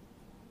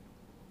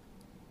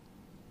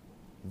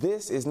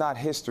 this is not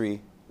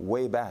history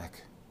way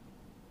back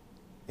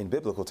in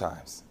biblical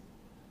times.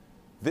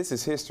 This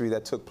is history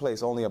that took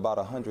place only about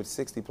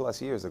 160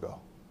 plus years ago.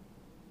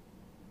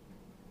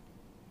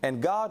 And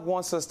God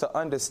wants us to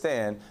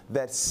understand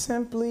that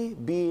simply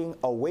being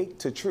awake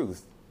to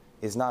truth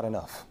is not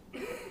enough.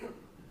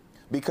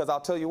 Because I'll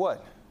tell you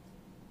what,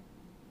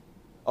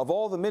 of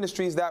all the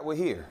ministries that were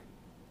here,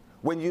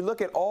 when you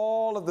look at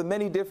all of the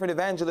many different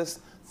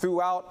evangelists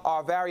throughout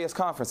our various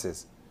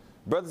conferences,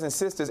 brothers and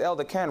sisters,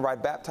 Elder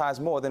Canwright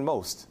baptized more than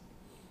most.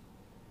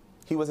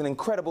 He was an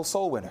incredible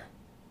soul winner.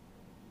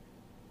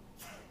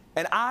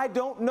 And I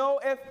don't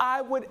know if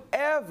I would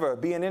ever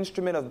be an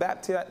instrument of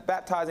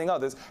baptizing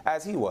others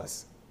as he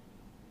was.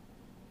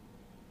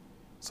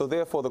 So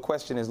therefore the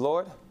question is,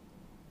 Lord,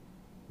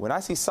 when I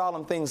see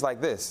solemn things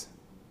like this,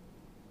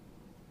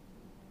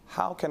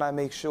 how can I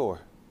make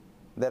sure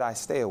that I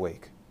stay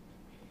awake?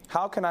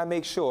 How can I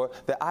make sure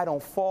that I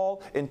don't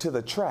fall into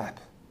the trap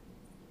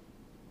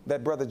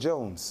that Brother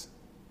Jones,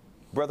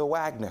 Brother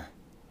Wagner,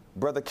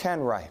 Brother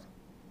Canwright,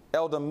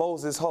 Elder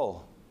Moses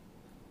Hull,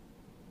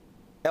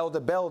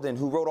 Elder Belden,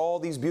 who wrote all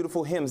these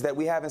beautiful hymns that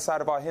we have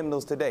inside of our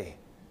hymnals today.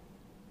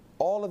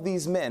 All of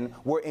these men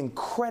were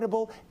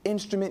incredible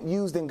instruments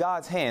used in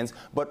God's hands,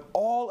 but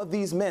all of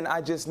these men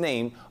I just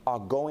named are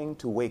going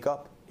to wake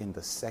up in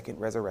the second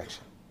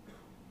resurrection.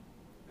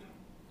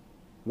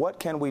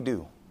 What can we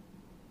do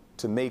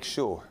to make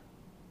sure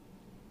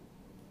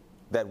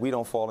that we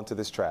don't fall into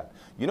this trap?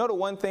 You know the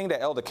one thing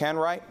that Elder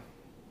Canwright,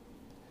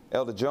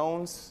 Elder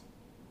Jones,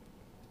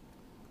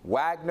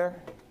 Wagner,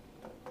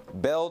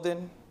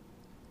 Belden,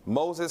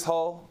 Moses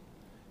Hull,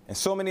 and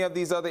so many of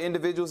these other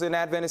individuals in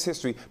Adventist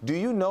history, do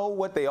you know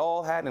what they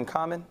all had in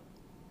common?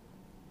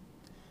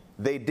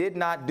 They did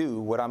not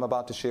do what I'm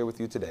about to share with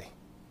you today.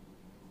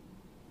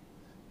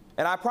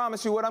 And I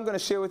promise you what I'm going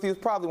to share with you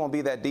probably won't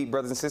be that deep,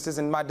 brothers and sisters,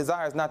 and my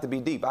desire is not to be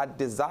deep. I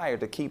desire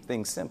to keep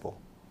things simple.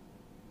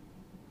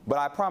 But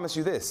I promise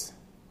you this,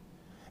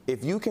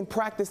 if you can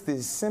practice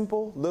these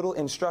simple little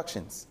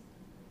instructions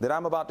that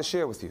I'm about to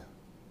share with you,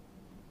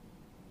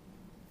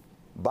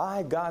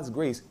 by God's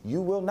grace,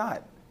 you will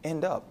not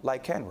end up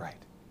like Canwright.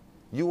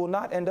 You will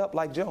not end up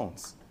like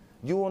Jones.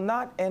 You will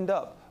not end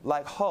up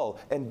like Hull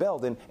and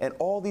Belden and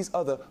all these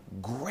other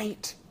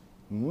great,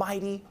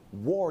 mighty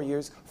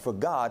warriors for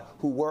God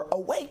who were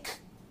awake,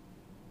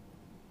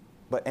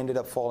 but ended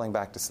up falling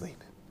back to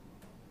sleep.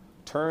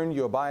 Turn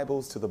your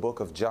Bibles to the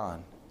book of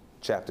John,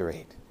 chapter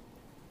 8.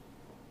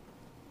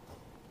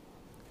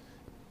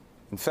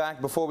 In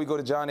fact, before we go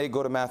to John 8,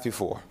 go to Matthew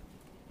 4.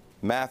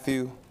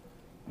 Matthew,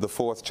 the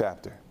 4th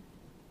chapter.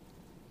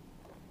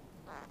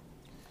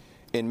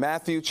 In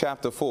Matthew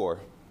chapter 4,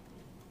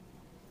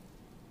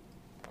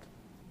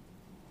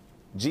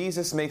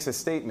 Jesus makes a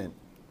statement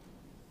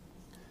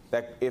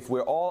that if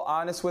we're all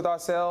honest with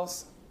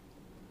ourselves,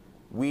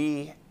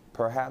 we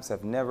perhaps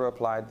have never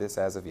applied this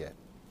as of yet.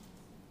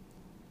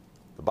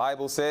 The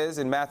Bible says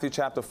in Matthew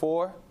chapter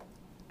 4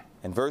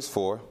 and verse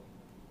 4,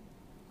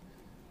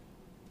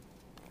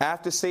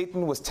 after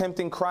Satan was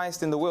tempting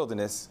Christ in the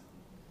wilderness,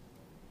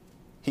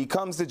 he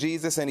comes to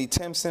Jesus and he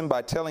tempts him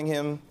by telling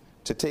him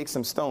to take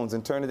some stones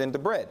and turn it into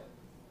bread.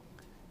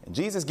 And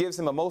Jesus gives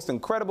him a most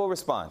incredible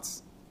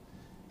response.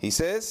 He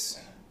says,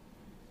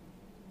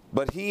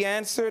 but he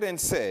answered and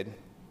said,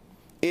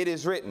 it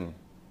is written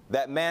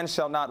that man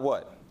shall not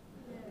what?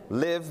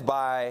 Live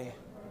by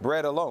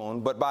bread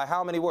alone, but by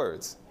how many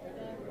words?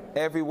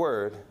 Every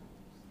word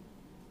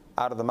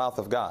out of the mouth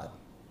of God.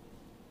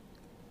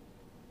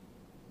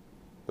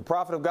 The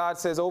prophet of God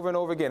says over and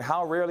over again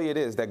how rarely it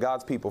is that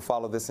God's people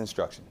follow this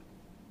instruction.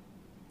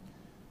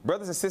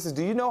 Brothers and sisters,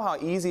 do you know how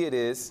easy it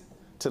is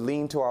to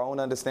lean to our own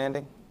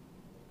understanding?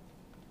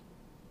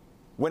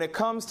 When it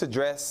comes to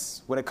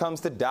dress, when it comes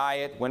to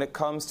diet, when it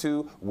comes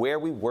to where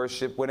we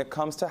worship, when it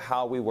comes to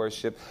how we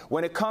worship,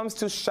 when it comes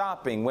to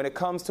shopping, when it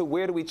comes to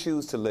where do we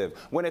choose to live,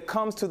 when it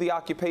comes to the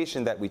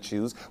occupation that we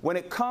choose, when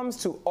it comes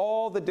to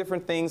all the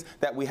different things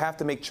that we have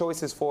to make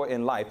choices for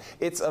in life,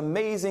 it's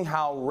amazing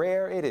how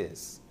rare it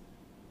is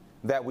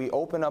that we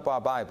open up our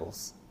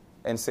Bibles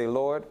and say,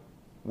 Lord,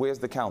 where's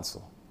the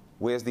counsel?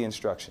 Where's the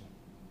instruction?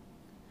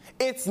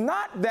 It's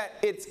not that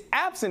it's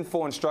absent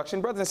for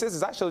instruction. Brothers and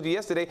sisters, I showed you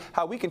yesterday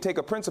how we can take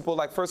a principle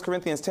like 1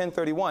 Corinthians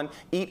 10:31,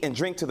 eat and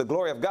drink to the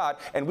glory of God,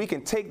 and we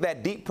can take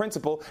that deep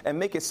principle and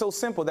make it so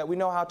simple that we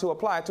know how to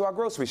apply it to our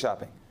grocery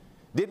shopping.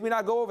 Did we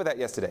not go over that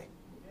yesterday?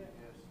 Yes.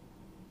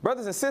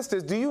 Brothers and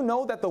sisters, do you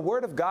know that the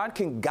Word of God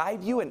can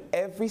guide you in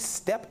every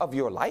step of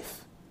your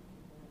life?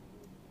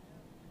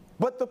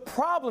 But the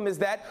problem is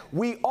that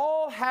we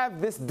all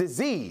have this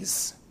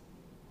disease.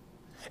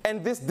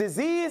 And this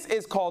disease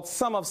is called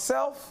some of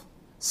self,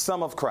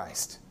 some of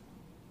Christ.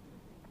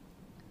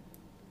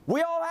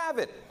 We all have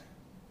it.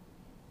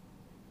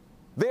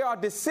 There are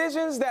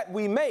decisions that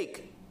we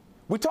make.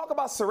 We talk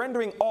about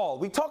surrendering all.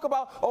 We talk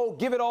about, oh,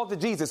 give it all to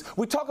Jesus.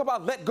 We talk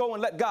about let go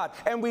and let God.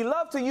 And we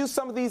love to use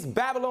some of these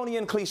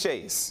Babylonian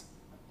cliches.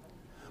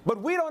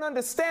 But we don't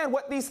understand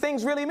what these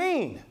things really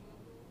mean.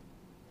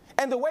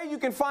 And the way you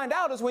can find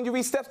out is when you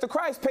read Steps to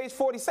Christ, page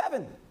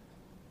 47.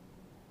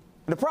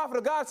 The prophet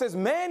of God says,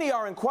 many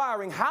are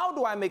inquiring, how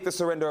do I make the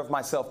surrender of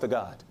myself to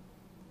God?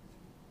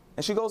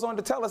 And she goes on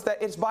to tell us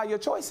that it's by your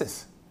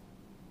choices.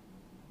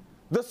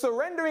 The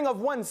surrendering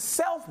of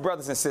oneself,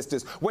 brothers and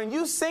sisters, when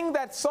you sing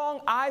that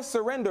song, I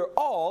surrender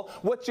all,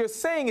 what you're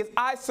saying is,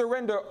 I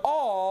surrender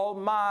all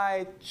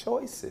my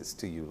choices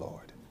to you,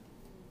 Lord.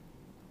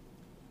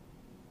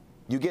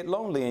 You get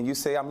lonely and you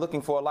say, I'm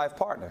looking for a life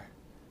partner.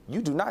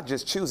 You do not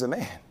just choose a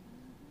man.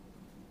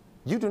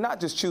 You do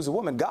not just choose a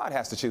woman. God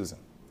has to choose him.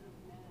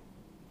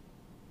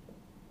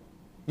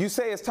 You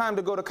say it's time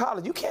to go to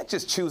college. You can't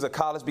just choose a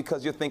college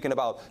because you're thinking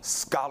about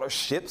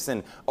scholarships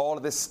and all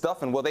of this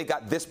stuff. And well, they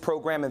got this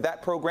program and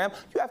that program.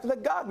 You have to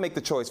let God make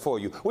the choice for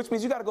you, which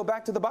means you got to go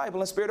back to the Bible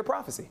and spirit of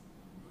prophecy.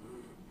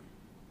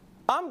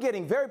 I'm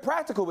getting very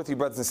practical with you,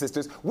 brothers and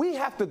sisters. We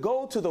have to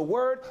go to the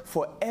Word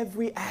for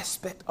every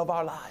aspect of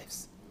our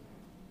lives.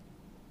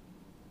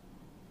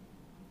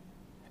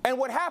 And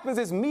what happens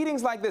is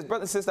meetings like this,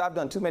 brothers and sisters, I've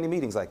done too many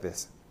meetings like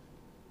this.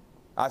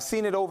 I've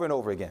seen it over and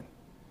over again.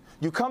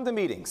 You come to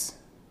meetings.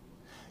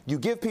 You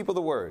give people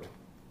the Word.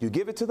 You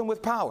give it to them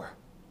with power.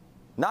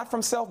 Not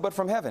from self, but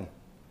from heaven.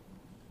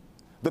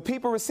 The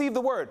people receive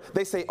the Word.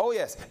 They say, oh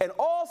yes. And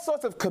all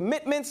sorts of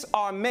commitments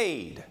are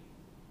made.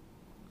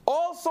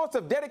 All sorts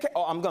of dedication.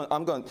 Oh,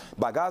 I'm going,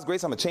 by God's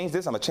grace, I'm going to change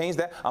this. I'm going to change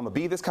that. I'm going to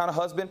be this kind of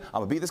husband.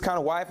 I'm going to be this kind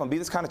of wife. I'm going to be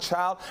this kind of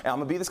child. And I'm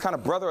going to be this kind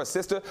of brother or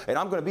sister. And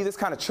I'm going to be this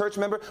kind of church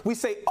member. We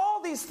say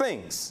all these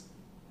things.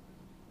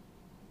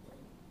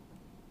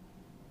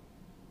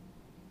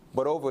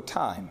 But over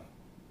time,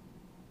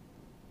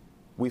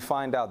 we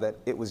find out that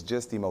it was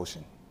just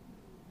emotion.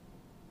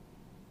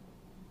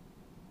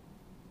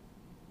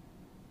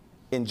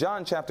 In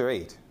John chapter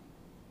 8,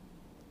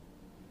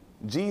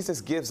 Jesus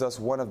gives us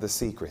one of the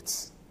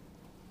secrets.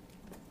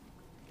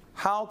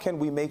 How can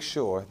we make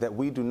sure that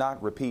we do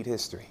not repeat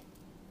history?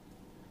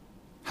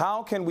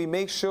 How can we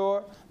make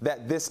sure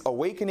that this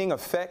awakening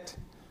effect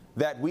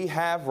that we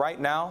have right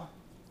now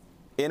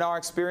in our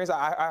experience?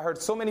 I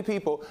heard so many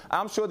people,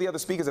 I'm sure the other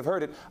speakers have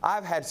heard it.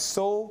 I've had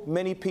so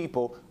many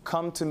people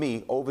come to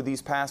me over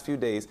these past few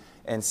days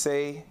and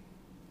say,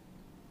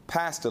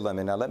 Pastor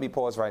Lemon, now let me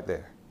pause right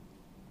there.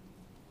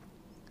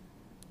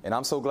 And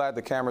I'm so glad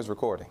the camera's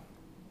recording.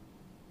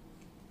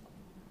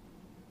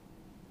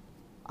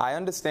 I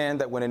understand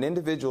that when an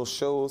individual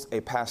shows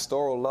a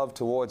pastoral love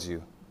towards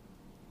you,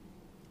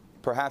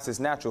 perhaps it's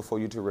natural for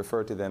you to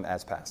refer to them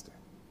as pastor.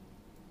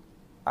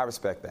 I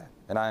respect that,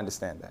 and I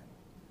understand that.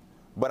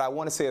 But I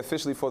want to say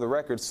officially for the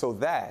record so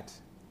that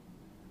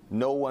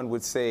no one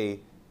would say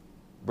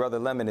Brother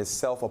Lemon is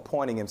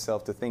self-appointing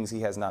himself to things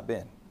he has not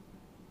been.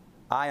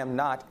 I am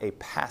not a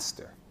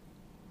pastor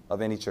of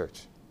any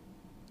church.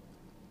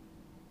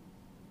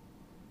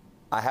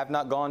 I have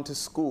not gone to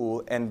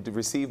school and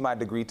received my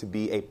degree to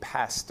be a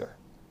pastor.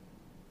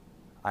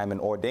 I am an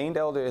ordained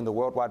elder in the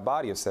worldwide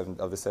body of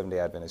the Seventh-day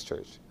Adventist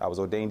Church. I was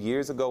ordained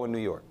years ago in New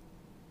York.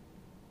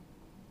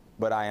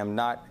 But I am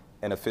not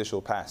an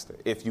official pastor.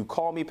 If you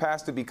call me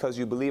pastor because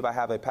you believe I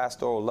have a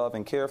pastoral love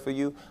and care for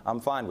you,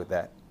 I'm fine with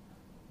that.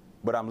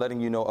 But I'm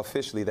letting you know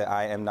officially that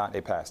I am not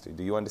a pastor.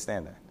 Do you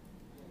understand that?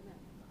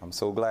 I'm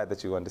so glad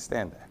that you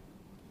understand that.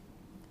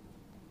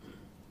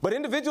 But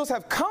individuals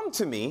have come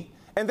to me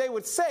and they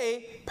would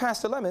say,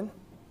 Pastor Lemon,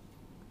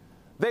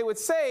 they would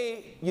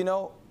say, you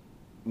know,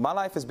 my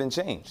life has been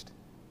changed.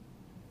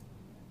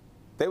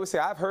 They would say,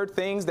 I've heard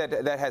things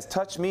that has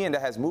touched me and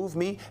that has moved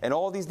me and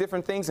all these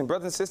different things. And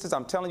brothers and sisters,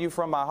 I'm telling you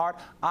from my heart,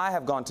 I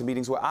have gone to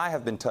meetings where I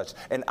have been touched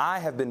and I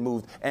have been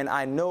moved. And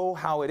I know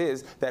how it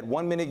is that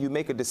one minute you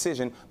make a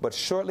decision, but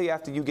shortly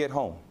after you get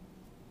home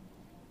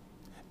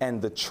and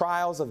the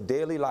trials of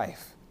daily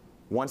life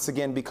once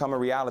again become a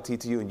reality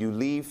to you and you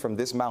leave from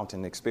this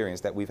mountain experience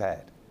that we've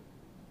had,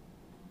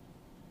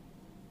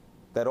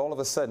 that all of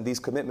a sudden these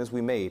commitments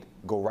we made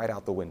go right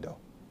out the window.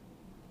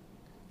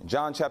 In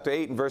John chapter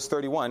 8 and verse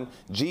 31,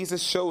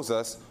 Jesus shows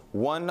us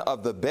one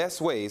of the best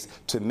ways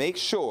to make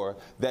sure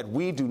that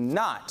we do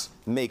not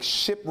make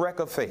shipwreck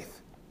of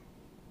faith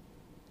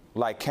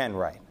like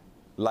Kenwright,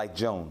 like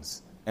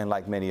Jones, and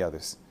like many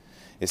others.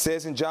 It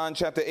says in John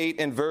chapter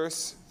 8 and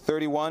verse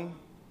 31,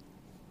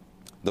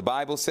 the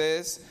Bible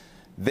says,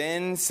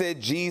 "Then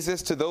said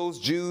Jesus to those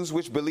Jews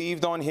which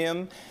believed on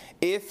him,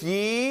 If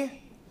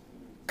ye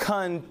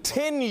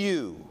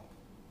continue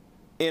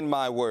in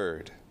my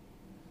word,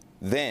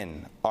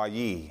 then are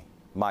ye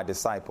my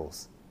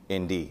disciples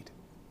indeed."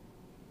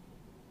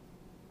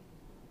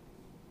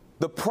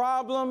 The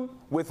problem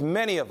with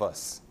many of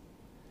us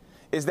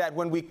is that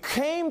when we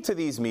came to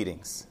these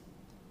meetings,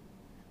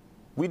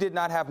 we did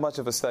not have much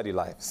of a study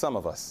life, some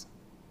of us.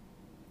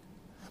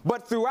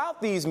 But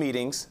throughout these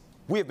meetings,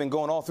 we have been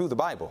going all through the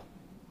Bible.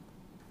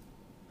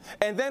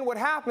 And then what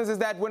happens is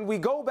that when we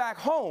go back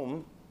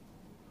home,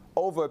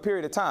 over a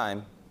period of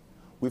time,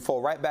 we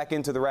fall right back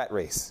into the rat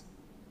race.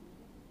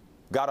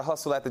 Got to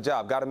hustle at the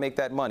job, got to make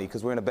that money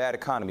because we're in a bad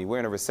economy, we're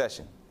in a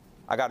recession.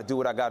 I got to do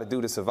what I got to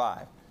do to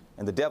survive.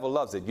 And the devil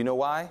loves it. You know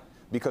why?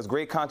 Because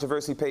Great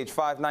Controversy, page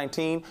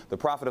 519, the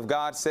prophet of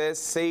God says,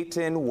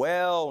 Satan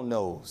well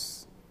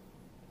knows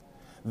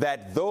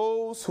that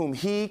those whom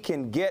he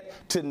can get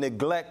to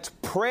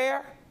neglect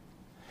prayer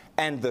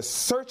and the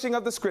searching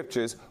of the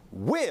scriptures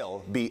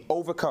will be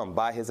overcome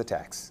by his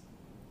attacks.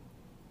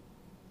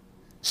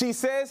 She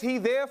says he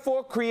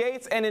therefore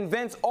creates and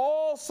invents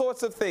all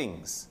sorts of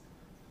things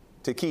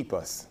to keep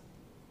us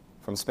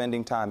from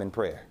spending time in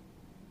prayer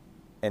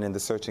and in the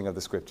searching of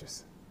the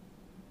scriptures.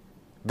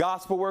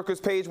 Gospel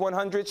Workers, page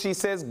 100, she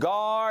says,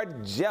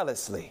 guard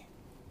jealously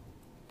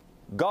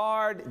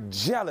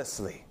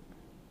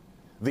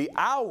the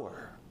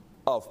hour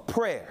of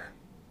prayer,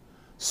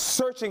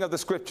 searching of the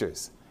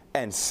scriptures,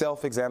 and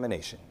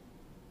self-examination.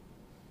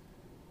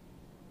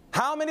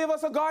 How many of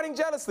us are guarding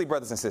jealously,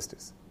 brothers and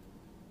sisters?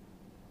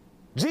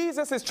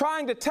 Jesus is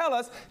trying to tell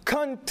us,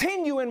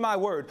 continue in my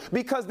word,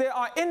 because there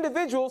are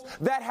individuals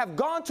that have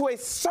gone to a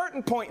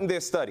certain point in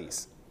their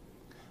studies.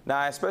 Now,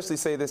 I especially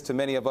say this to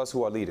many of us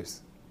who are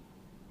leaders.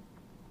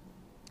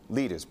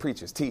 Leaders,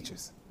 preachers,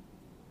 teachers.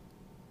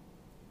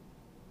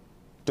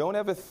 Don't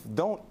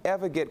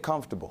ever get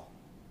comfortable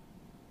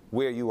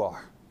where you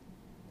are.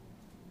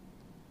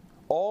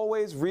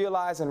 Always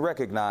realize and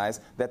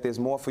recognize that there's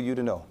more for you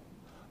to know,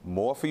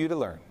 more for you to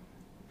learn,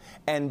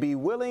 and be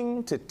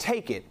willing to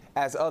take it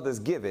as others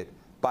give it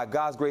by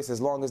God's grace, as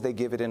long as they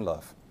give it in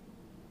love.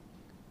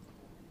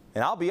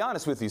 And I'll be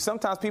honest with you,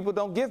 sometimes people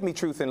don't give me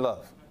truth in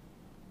love,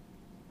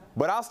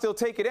 but I'll still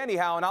take it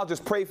anyhow, and I'll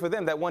just pray for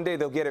them that one day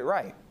they'll get it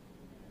right.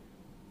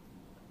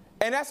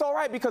 And that's all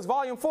right, because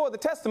volume 4 of the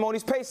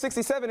testimonies, page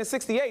 67 and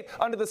 68,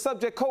 under the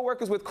subject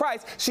Co-workers with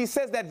Christ, she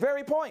says that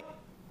very point.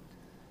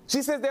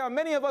 She says there are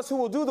many of us who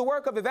will do the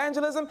work of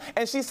evangelism,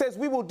 and she says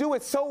we will do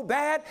it so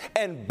bad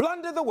and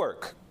blunder the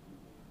work.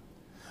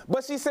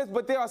 But she says,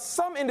 but there are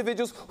some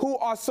individuals who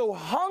are so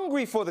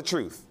hungry for the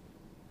truth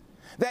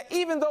that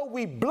even though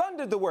we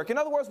blundered the work, in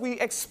other words, we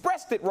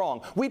expressed it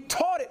wrong, we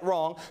taught it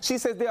wrong, she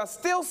says there are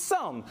still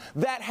some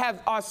that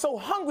are so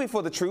hungry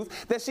for the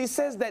truth that she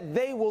says that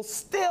they will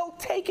still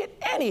take it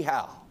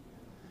anyhow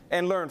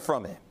and learn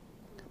from it.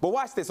 But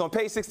watch this. On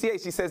page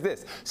 68, she says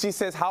this. She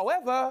says,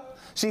 however,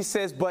 she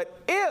says, but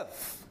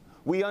if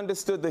we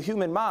understood the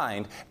human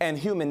mind and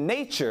human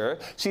nature,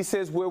 she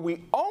says, where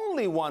we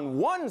only won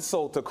one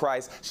soul to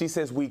Christ, she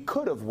says we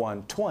could have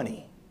won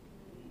 20.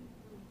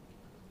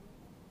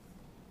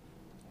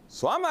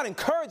 So I'm not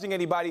encouraging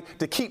anybody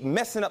to keep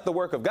messing up the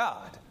work of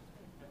God.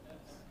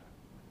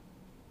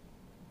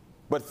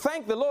 But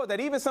thank the Lord that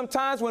even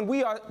sometimes when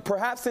we are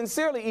perhaps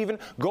sincerely even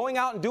going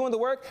out and doing the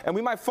work, and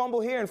we might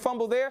fumble here and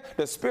fumble there,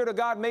 the Spirit of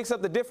God makes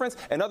up the difference,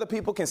 and other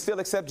people can still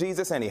accept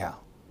Jesus anyhow.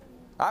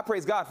 I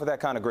praise God for that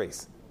kind of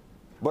grace.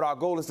 But our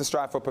goal is to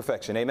strive for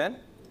perfection. Amen?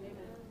 Amen.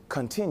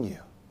 Continue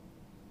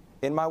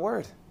in my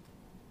word.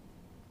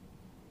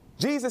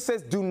 Jesus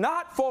says, do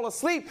not fall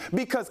asleep,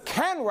 because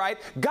Kenwright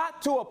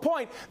got to a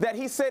point that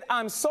he said,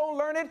 I'm so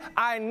learned,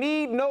 I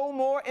need no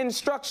more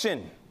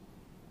instruction.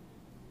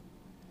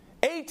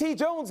 A.T.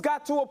 Jones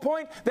got to a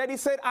point that he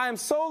said, I am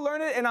so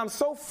learned and I'm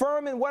so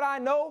firm in what I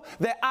know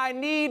that I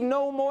need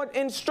no more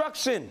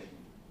instruction.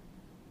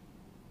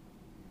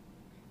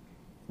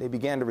 They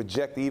began to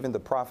reject even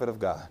the prophet of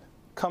God,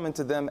 coming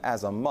to them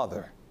as a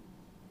mother.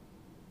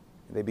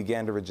 They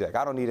began to reject.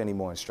 I don't need any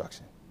more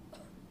instruction.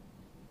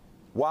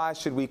 Why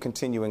should we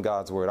continue in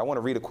God's word? I want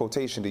to read a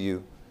quotation to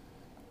you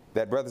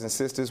that, brothers and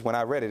sisters, when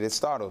I read it, it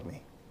startled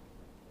me.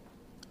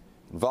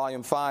 In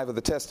volume 5 of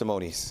the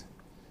testimonies,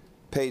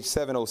 page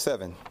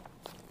 707,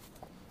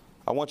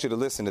 I want you to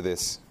listen to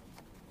this,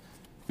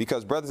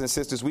 because, brothers and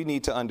sisters, we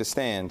need to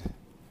understand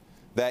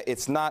that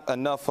it's not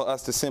enough for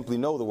us to simply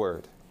know the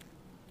word,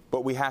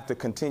 but we have to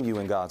continue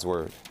in God's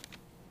word.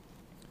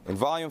 In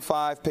volume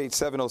 5, page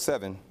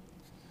 707,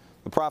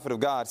 The prophet of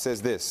God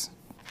says this: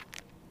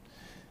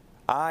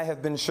 I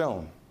have been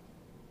shown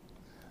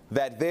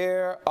that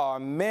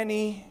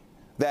many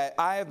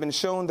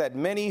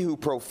who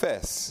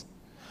profess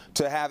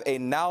to have a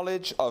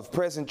knowledge of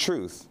present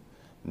truth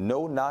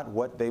know not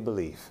what they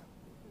believe.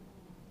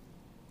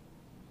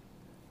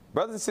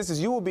 Brothers and sisters,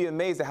 you will be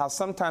amazed at how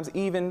sometimes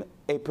even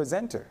a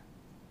presenter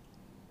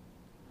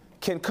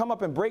can come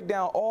up and break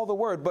down all the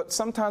word, but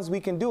sometimes we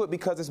can do it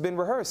because it's been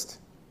rehearsed.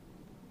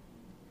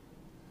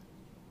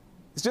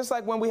 It's just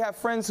like when we have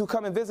friends who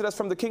come and visit us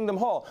from the Kingdom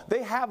Hall.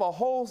 They have a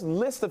whole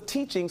list of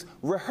teachings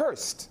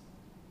rehearsed.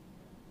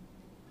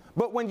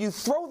 But when you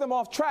throw them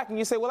off track and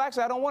you say, well,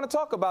 actually, I don't want to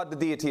talk about the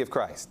deity of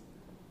Christ.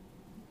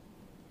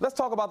 Let's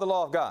talk about the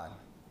law of God.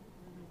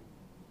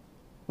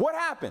 What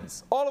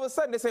happens? All of a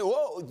sudden they say,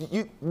 whoa,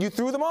 you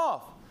threw them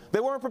off. They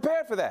weren't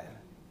prepared for that.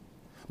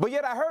 But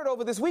yet I heard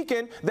over this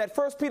weekend that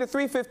 1 Peter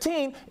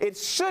 3:15, it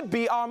should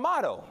be our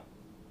motto.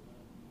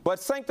 But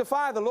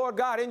sanctify the Lord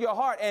God in your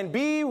heart and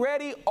be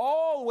ready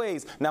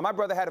always. Now, my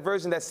brother had a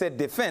version that said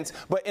defense,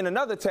 but in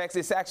another text,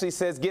 it actually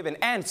says give an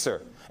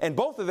answer. And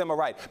both of them are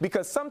right,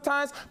 because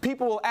sometimes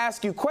people will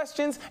ask you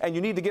questions and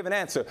you need to give an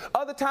answer.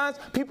 Other times,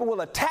 people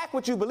will attack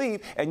what you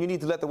believe and you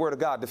need to let the word of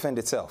God defend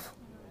itself.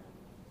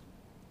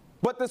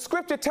 But the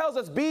scripture tells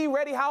us be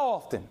ready how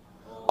often?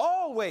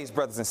 Always,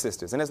 brothers and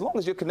sisters. And as long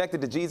as you're connected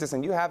to Jesus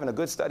and you're having a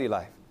good study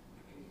life,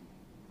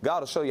 God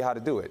will show you how to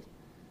do it.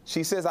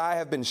 She says, I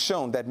have been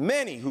shown that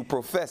many who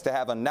profess to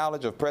have a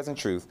knowledge of present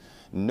truth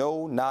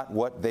know not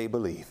what they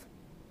believe.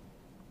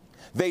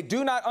 They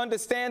do not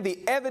understand the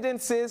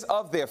evidences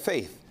of their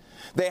faith.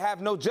 They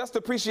have no just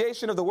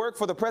appreciation of the work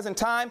for the present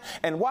time.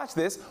 And watch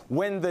this,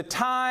 when the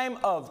time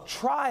of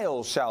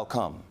trial shall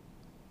come.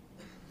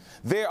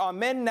 There are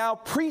men now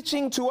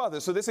preaching to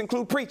others. So this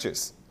includes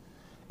preachers.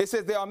 It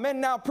says there are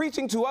men now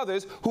preaching to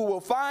others who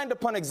will find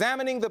upon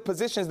examining the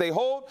positions they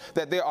hold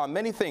that there are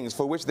many things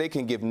for which they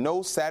can give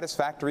no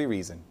satisfactory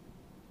reason.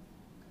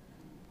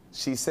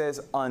 She says,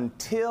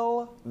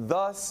 until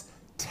thus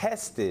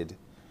tested,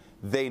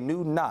 they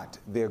knew not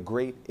their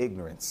great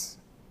ignorance.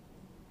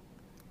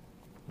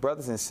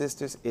 Brothers and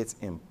sisters, it's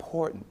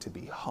important to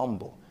be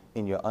humble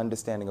in your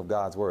understanding of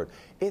God's word.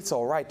 It's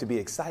all right to be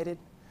excited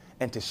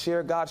and to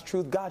share God's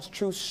truth. God's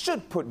truth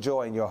should put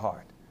joy in your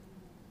heart.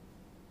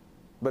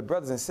 But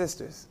brothers and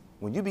sisters,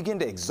 when you begin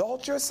to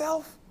exalt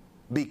yourself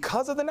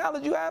because of the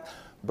knowledge you have,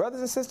 brothers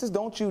and sisters,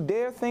 don't you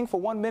dare think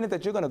for 1 minute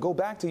that you're going to go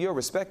back to your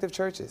respective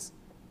churches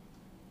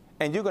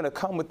and you're going to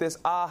come with this,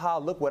 aha,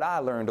 look what I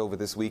learned over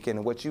this weekend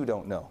and what you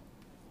don't know.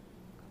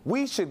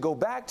 We should go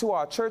back to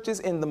our churches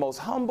in the most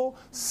humble,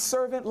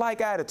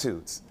 servant-like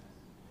attitudes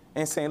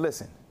and saying,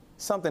 listen,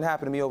 something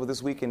happened to me over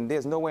this weekend.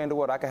 There's no way in the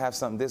world I can have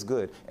something this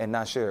good and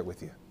not share it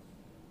with you.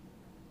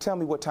 Tell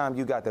me what time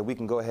you got that we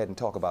can go ahead and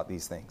talk about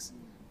these things.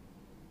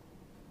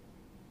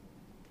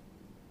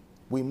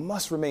 We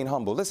must remain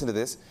humble. Listen to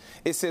this.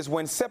 It says,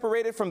 when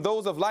separated from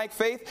those of like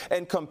faith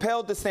and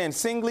compelled to stand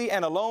singly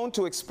and alone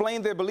to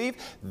explain their belief,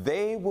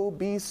 they will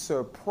be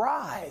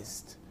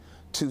surprised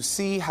to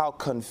see how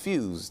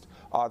confused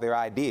are their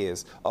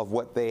ideas of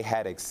what they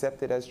had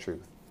accepted as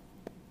truth.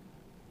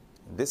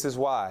 This is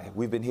why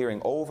we've been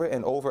hearing over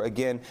and over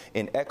again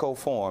in echo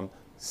form,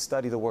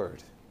 study the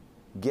word.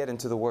 Get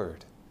into the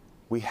word.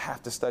 We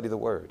have to study the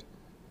word.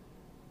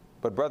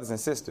 But brothers and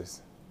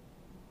sisters,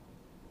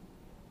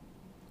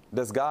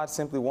 does God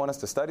simply want us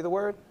to study the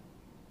word?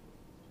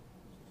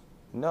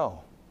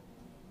 No.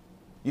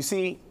 You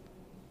see,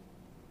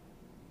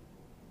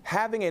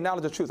 having a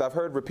knowledge of truth, I've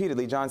heard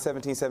repeatedly John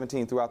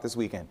 17:17 throughout this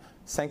weekend.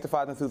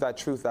 Sanctify them through thy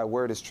truth, thy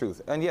word is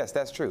truth. And yes,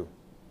 that's true.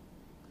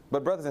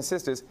 But brothers and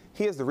sisters,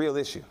 here's the real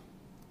issue.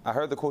 I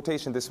heard the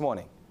quotation this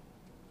morning.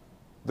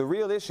 The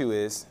real issue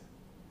is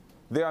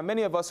there are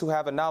many of us who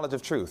have a knowledge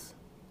of truth.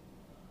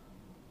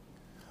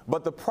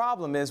 But the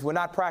problem is we're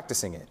not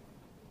practicing it.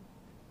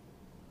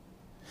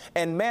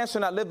 And man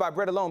shall not live by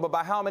bread alone, but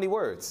by how many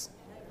words?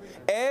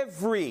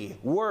 Every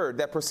word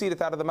that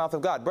proceedeth out of the mouth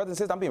of God. Brothers and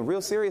sisters, I'm being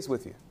real serious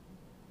with you.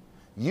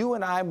 You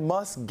and I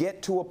must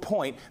get to a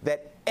point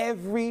that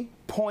every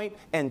point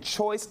and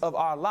choice of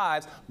our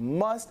lives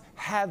must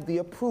have the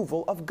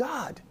approval of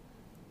God.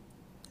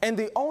 And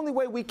the only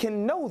way we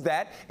can know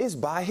that is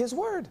by his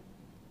word.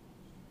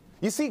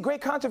 You see,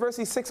 Great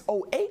Controversy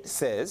 608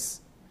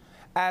 says,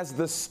 as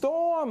the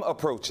storm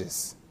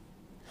approaches,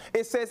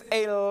 it says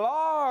a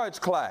large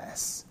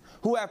class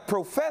who have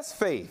professed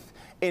faith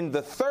in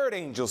the third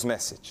angel's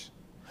message,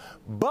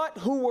 but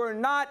who were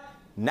not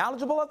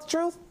knowledgeable of the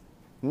truth.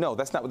 No,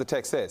 that's not what the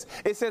text says.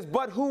 It says,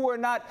 but who were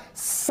not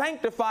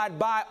sanctified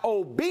by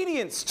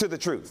obedience to the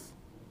truth,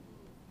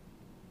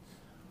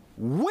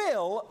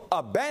 will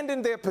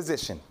abandon their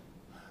position,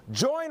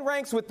 join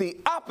ranks with the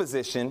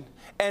opposition,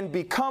 and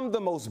become the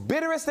most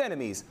bitterest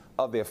enemies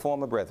of their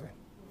former brethren.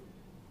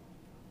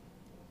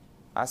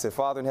 I said,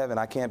 Father in heaven,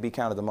 I can't be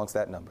counted amongst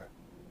that number.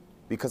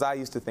 Because I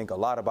used to think a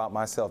lot about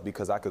myself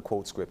because I could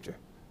quote scripture.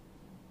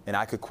 And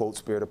I could quote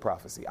spirit of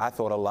prophecy. I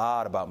thought a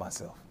lot about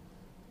myself.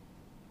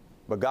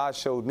 But God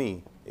showed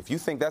me, if you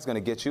think that's going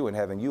to get you in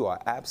heaven, you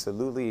are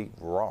absolutely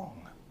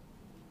wrong.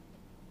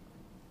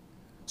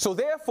 So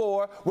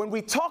therefore, when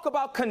we talk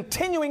about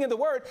continuing in the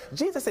word,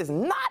 Jesus is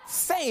not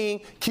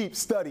saying keep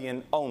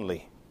studying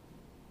only.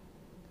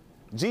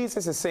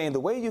 Jesus is saying the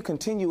way you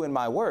continue in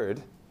my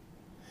word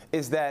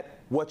is that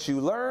what you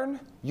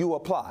learn, you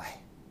apply.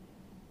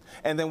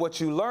 And then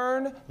what you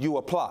learn, you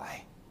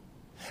apply.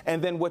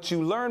 And then what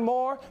you learn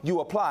more, you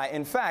apply.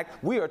 In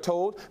fact, we are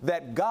told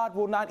that God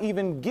will not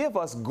even give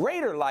us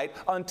greater light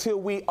until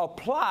we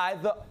apply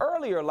the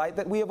earlier light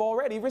that we have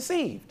already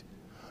received.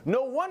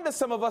 No wonder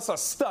some of us are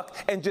stuck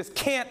and just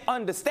can't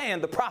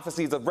understand the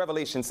prophecies of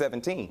Revelation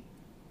 17.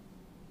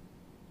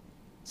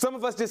 Some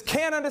of us just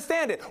can't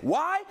understand it.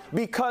 Why?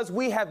 Because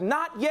we have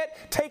not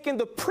yet taken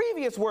the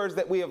previous words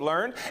that we have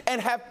learned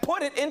and have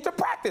put it into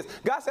practice.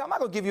 God said, I'm not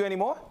going to give you any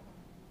more.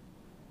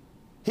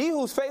 He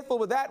who is faithless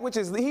with that which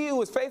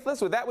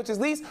is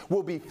least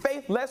will be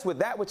faithless with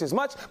that which is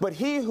much. But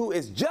he who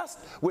is just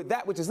with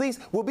that which is least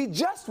will be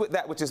just with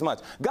that which is much.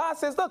 God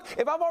says, look,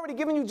 if I've already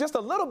given you just a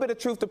little bit of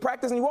truth to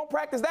practice and you won't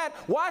practice that,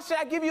 why should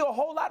I give you a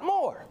whole lot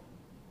more?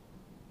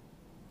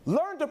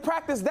 Learn to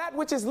practice that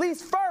which is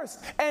least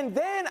first, and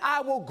then I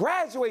will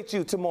graduate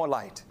you to more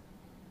light.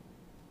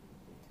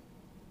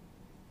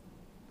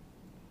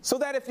 So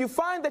that if you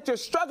find that you're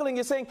struggling,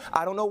 you're saying,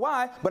 I don't know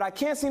why, but I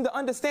can't seem to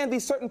understand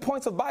these certain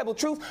points of Bible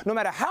truth. No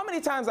matter how many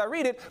times I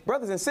read it,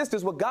 brothers and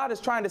sisters, what God is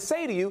trying to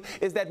say to you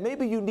is that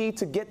maybe you need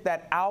to get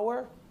that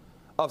hour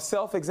of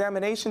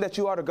self-examination that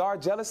you are to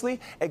guard jealously.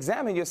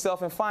 Examine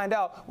yourself and find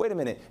out, wait a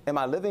minute, am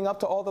I living up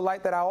to all the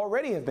light that I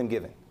already have been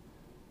given?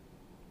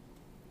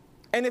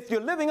 And if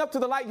you're living up to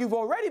the light you've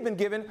already been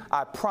given,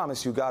 I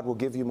promise you God will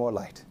give you more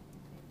light.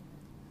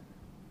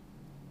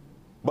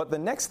 But the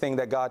next thing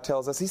that God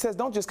tells us, he says,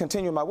 don't just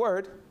continue in my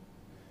word.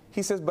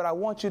 He says, but I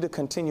want you to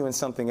continue in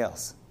something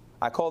else.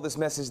 I call this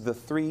message the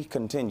three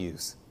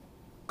continues.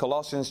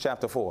 Colossians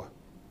chapter 4.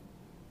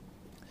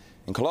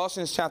 In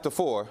Colossians chapter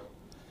 4,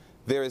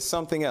 there is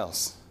something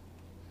else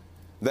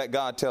that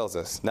God tells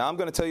us. Now I'm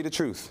going to tell you the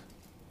truth.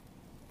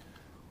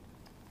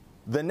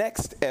 The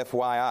next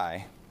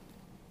FYI,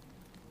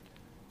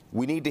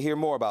 we need to hear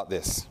more about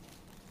this.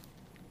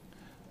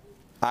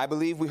 I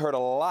believe we heard a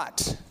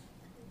lot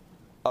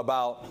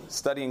about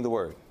studying the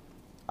word.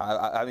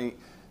 I mean,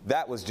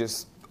 that was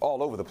just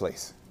all over the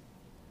place.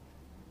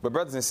 But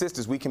brothers and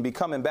sisters, we can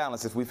become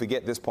imbalanced if we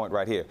forget this point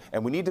right here.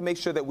 And we need to make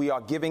sure that we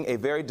are giving a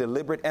very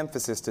deliberate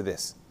emphasis to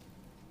this.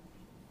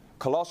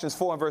 Colossians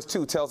 4 and verse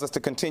 2 tells us to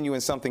continue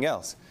in something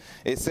else.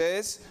 It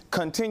says,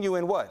 continue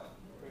in what?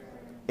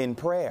 In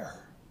prayer.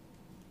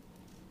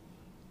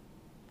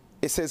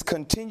 It says,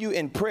 continue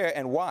in prayer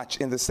and watch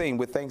in the same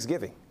with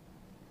thanksgiving.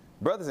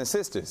 Brothers and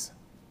sisters,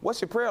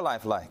 what's your prayer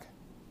life like?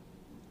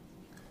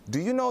 Do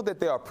you know that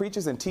there are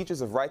preachers and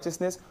teachers of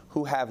righteousness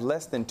who have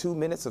less than 2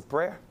 minutes of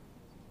prayer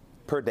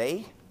per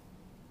day?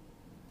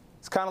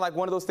 It's kind of like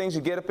one of those things you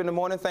get up in the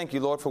morning. Thank you,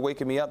 Lord, for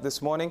waking me up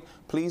this morning.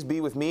 Please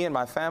be with me and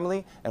my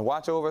family and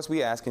watch over us,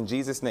 we ask in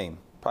Jesus' name.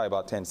 Probably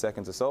about 10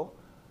 seconds or so.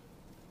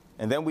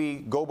 And then we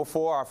go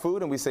before our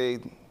food and we say,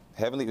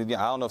 Heavenly, I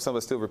don't know if some of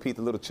us still repeat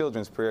the little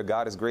children's prayer.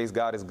 God is grace,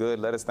 God is good.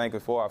 Let us thank him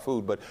for our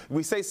food. But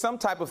we say some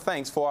type of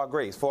thanks for our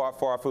grace, for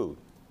our food.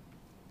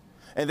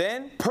 And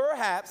then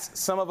perhaps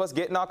some of us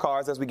get in our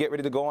cars as we get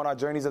ready to go on our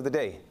journeys of the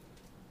day.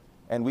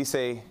 And we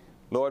say,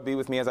 Lord, be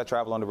with me as I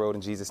travel on the road.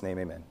 In Jesus' name,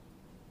 amen.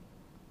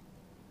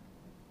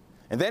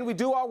 And then we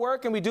do our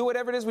work and we do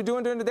whatever it is we're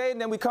doing during the day. And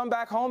then we come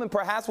back home. And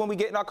perhaps when we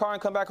get in our car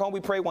and come back home, we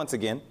pray once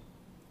again.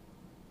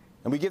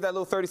 And we give that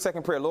little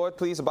 30-second prayer. Lord,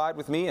 please abide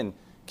with me and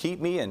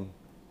keep me and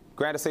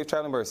grant us safe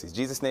traveling mercies.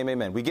 Jesus' name,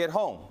 amen. We get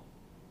home.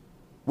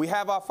 We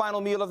have our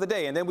final meal of the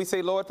day. And then we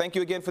say, Lord, thank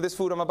you again for this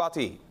food I'm about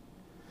to eat.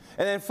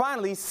 And then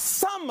finally,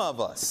 some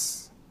of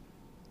us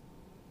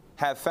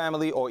have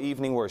family or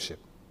evening worship.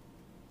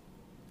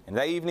 And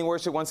that evening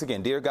worship, once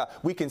again, dear God,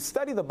 we can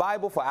study the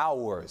Bible for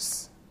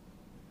hours.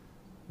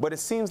 But it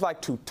seems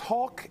like to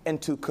talk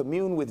and to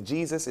commune with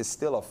Jesus is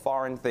still a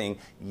foreign thing,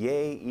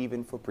 yea,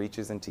 even for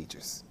preachers and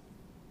teachers.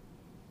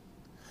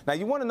 Now,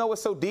 you want to know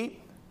what's so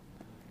deep?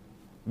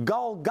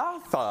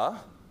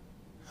 Golgotha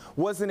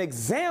was an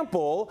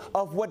example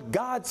of what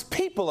God's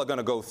people are going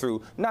to go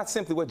through, not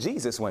simply what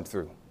Jesus went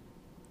through.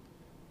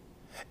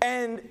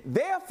 And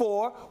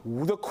therefore,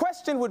 the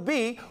question would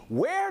be,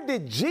 where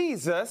did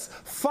Jesus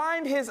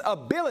find his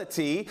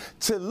ability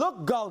to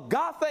look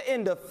Golgotha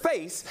in the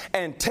face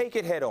and take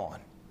it head on?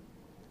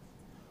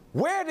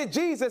 Where did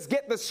Jesus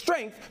get the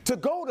strength to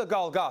go to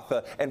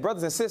Golgotha? And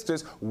brothers and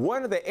sisters,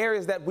 one of the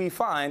areas that we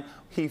find,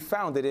 he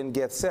found it in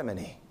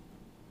Gethsemane.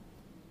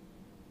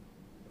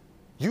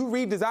 You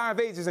read Desire of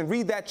Ages and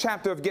read that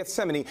chapter of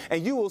Gethsemane,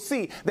 and you will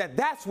see that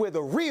that's where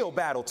the real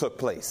battle took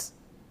place.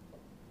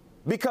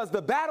 Because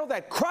the battle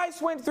that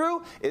Christ went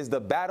through is the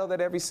battle that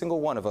every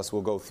single one of us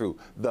will go through.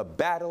 The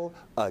battle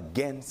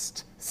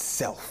against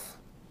self.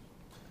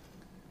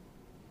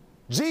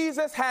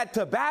 Jesus had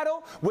to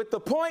battle with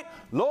the point,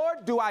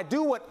 Lord, do I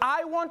do what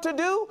I want to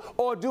do,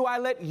 or do I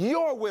let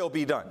your will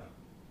be done?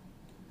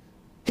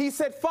 He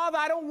said, Father,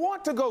 I don't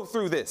want to go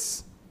through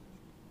this.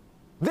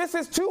 This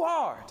is too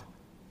hard.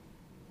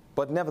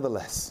 But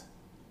nevertheless,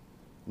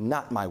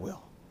 not my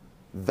will,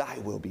 thy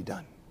will be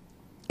done.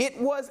 It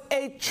was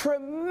a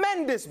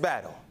tremendous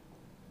battle,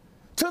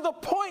 to the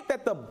point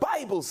that the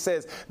Bible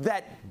says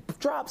that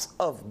drops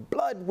of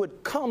blood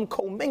would come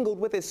commingled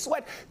with his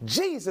sweat.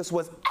 Jesus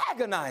was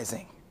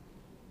agonizing.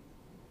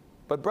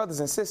 But brothers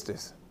and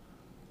sisters,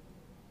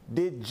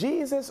 did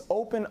Jesus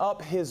open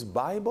up his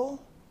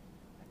Bible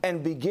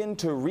and begin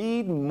to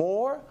read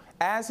more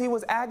as he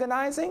was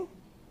agonizing?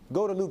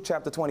 Go to Luke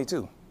chapter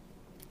 22.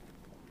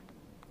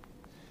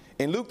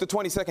 In Luke, the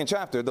 22nd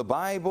chapter, the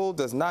Bible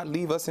does not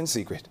leave us in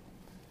secret.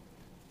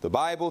 The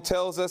Bible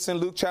tells us in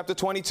Luke chapter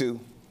 22,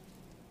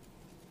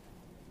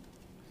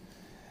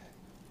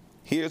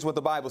 here's what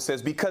the Bible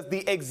says: because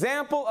the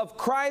example of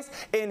Christ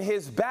in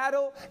his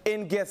battle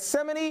in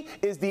Gethsemane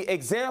is the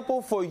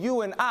example for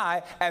you and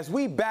I as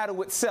we battle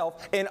with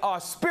self in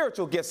our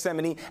spiritual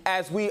Gethsemane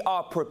as we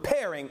are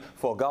preparing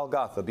for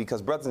Golgotha.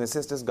 Because, brothers and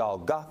sisters,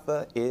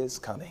 Golgotha is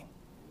coming.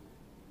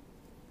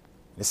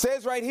 It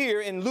says right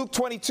here in Luke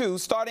 22,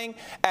 starting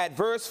at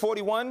verse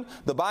 41,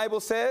 the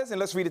Bible says, and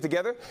let's read it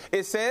together.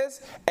 It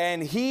says,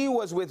 and he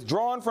was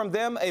withdrawn from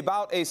them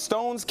about a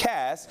stone's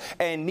cast,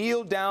 and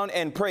kneeled down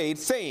and prayed,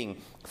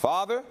 saying,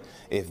 Father,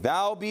 if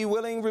thou be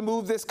willing,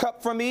 remove this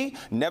cup from me.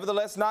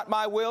 Nevertheless, not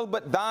my will,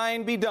 but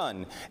thine be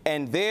done.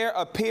 And there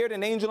appeared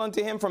an angel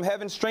unto him from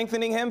heaven,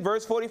 strengthening him.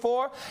 Verse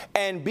 44,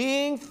 and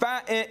being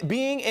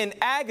in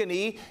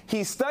agony,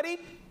 he studied.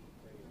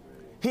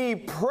 He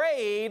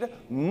prayed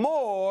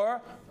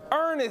more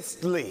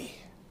earnestly.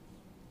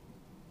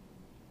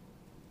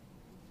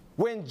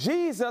 When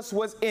Jesus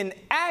was in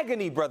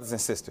agony, brothers and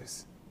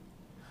sisters,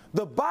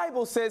 the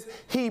Bible says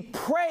he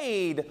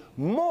prayed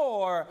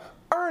more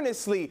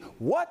earnestly.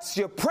 What's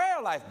your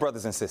prayer life,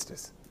 brothers and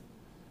sisters?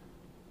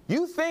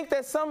 You think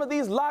that some of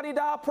these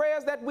la-di-da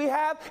prayers that we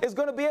have is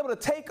going to be able to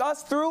take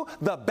us through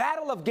the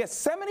battle of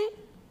Gethsemane?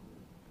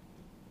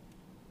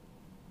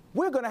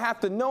 We're going to have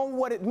to know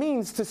what it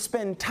means to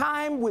spend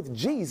time with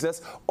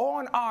Jesus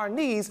on our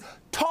knees,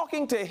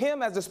 talking to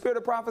him, as the Spirit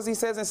of Prophecy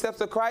says in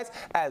Steps of Christ,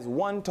 as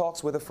one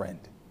talks with a friend.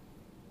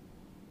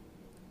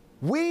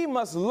 We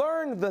must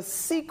learn the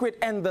secret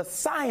and the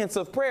science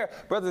of prayer.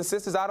 Brothers and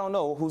sisters, I don't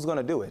know who's going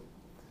to do it.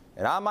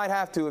 And I might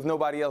have to if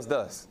nobody else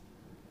does.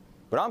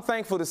 But I'm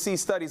thankful to see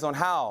studies on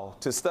how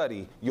to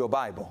study your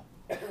Bible.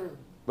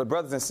 But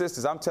brothers and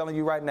sisters, I'm telling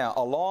you right now,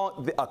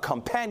 a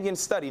companion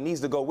study needs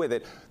to go with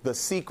it, the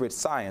secret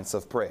science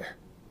of prayer.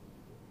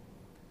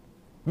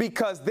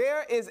 Because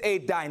there is a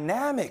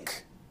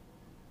dynamic.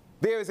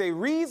 There is a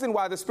reason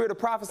why the Spirit of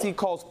Prophecy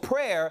calls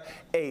prayer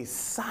a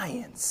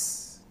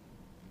science.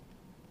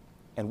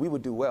 And we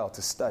would do well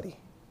to study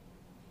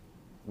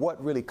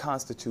what really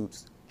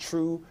constitutes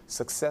true,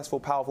 successful,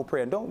 powerful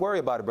prayer. And don't worry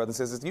about it, brothers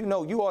and sisters.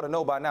 You ought to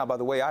know by now by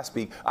the way I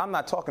speak. I'm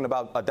not talking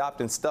about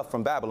adopting stuff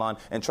from Babylon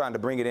and trying to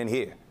bring it in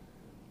here.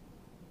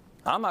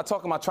 I'm not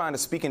talking about trying to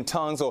speak in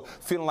tongues or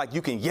feeling like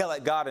you can yell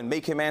at God and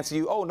make him answer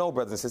you. Oh, no,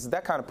 brothers and sisters,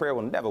 that kind of prayer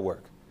will never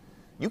work.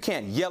 You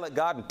can't yell at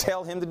God and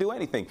tell him to do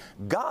anything.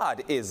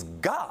 God is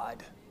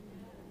God.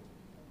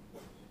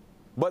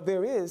 But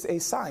there is a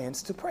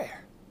science to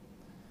prayer.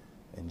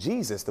 And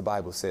Jesus, the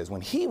Bible says,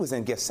 when he was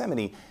in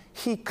Gethsemane,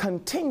 he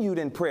continued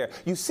in prayer.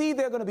 You see,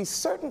 there are going to be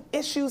certain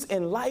issues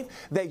in life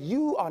that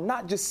you are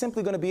not just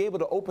simply going to be able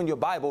to open your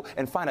Bible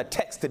and find a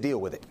text to deal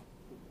with it.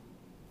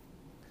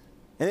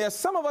 And there's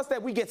some of us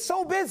that we get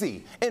so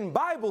busy in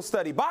Bible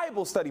study,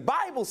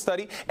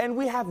 and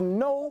we have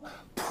no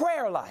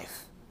prayer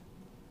life.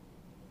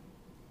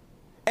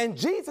 And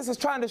Jesus is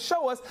trying to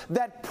show us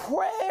that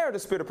prayer, the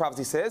Spirit of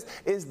Prophecy says,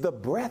 is the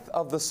breath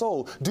of the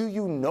soul. Do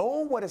you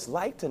know what it's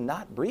like to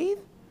not breathe?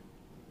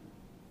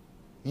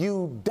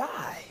 You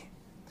die.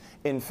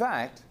 In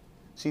fact,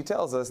 she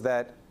tells us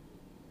that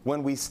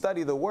when we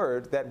study the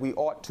word that we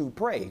ought to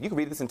pray. You can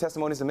read this in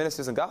Testimonies to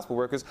Ministers and Gospel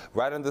Workers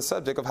right under the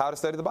subject of how to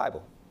study the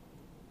Bible.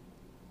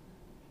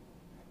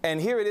 And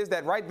here it is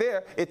that right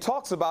there, it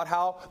talks about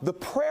how the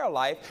prayer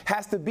life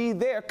has to be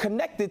there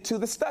connected to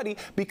the study,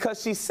 because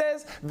she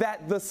says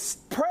that the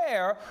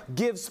prayer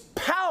gives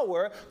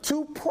power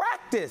to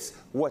practice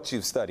what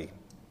you've studied.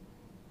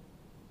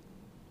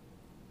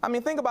 I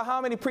mean, think about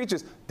how many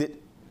preachers. Did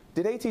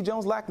A.T.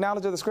 Jones lack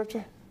knowledge of the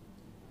Scripture?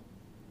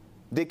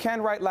 Did Ken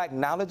Wright lack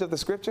knowledge of the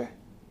Scripture?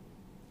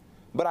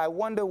 But I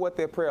wonder what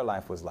their prayer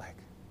life was like.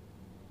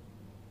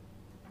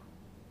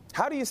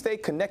 How do you stay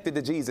connected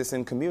to Jesus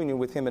in communion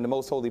with him in the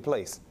most holy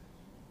place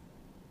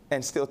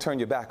and still turn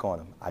your back on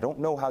him? I don't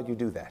know how you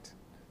do that.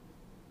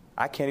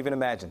 I can't even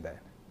imagine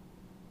that.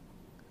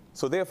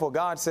 So therefore,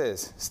 God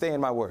says, stay in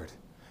my word.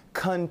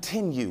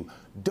 Continue.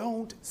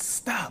 Don't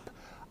stop.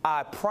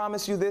 I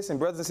promise you this, and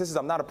brothers and sisters,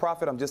 I'm not a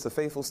prophet. I'm just a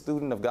faithful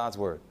student of God's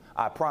word.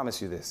 I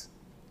promise you this.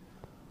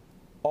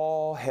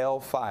 All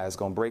hell fire is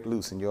going to break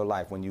loose in your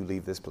life when you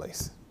leave this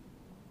place.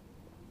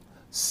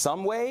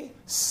 Some way,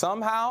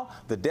 somehow,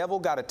 the devil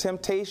got a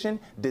temptation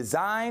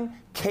designed,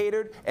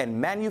 catered, and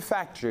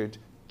manufactured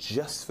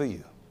just for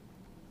you.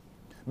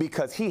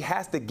 Because he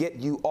has to get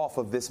you off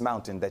of this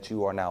mountain that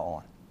you are now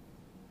on.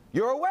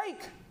 You're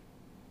awake.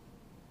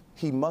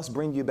 He must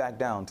bring you back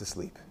down to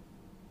sleep.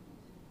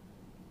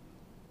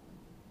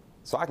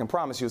 So I can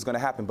promise you it's going to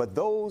happen. But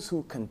those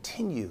who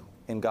continue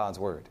in God's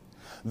word,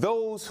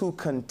 those who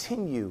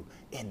continue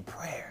in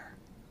prayer,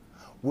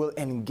 will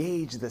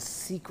engage the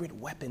secret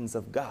weapons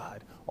of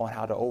God on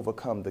how to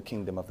overcome the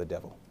kingdom of the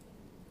devil.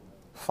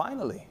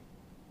 Finally,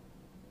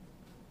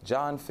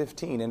 John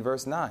 15 and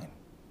verse 9.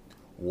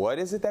 What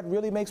is it that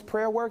really makes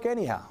prayer work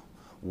anyhow?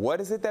 What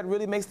is it that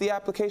really makes the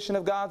application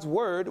of God's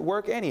word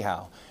work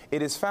anyhow?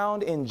 It is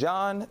found in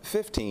John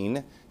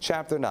 15,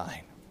 chapter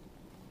 9.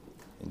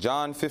 In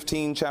John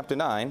 15, chapter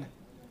 9,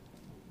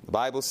 the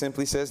Bible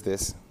simply says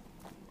this.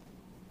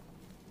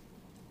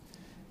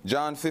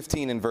 John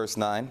 15 and verse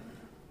 9.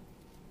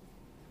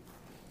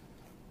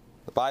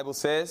 The Bible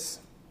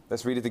says,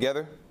 let's read it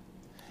together.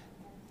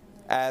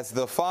 As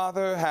the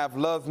Father have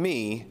loved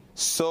me,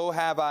 so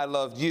have I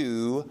loved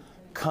you.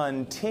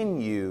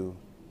 Continue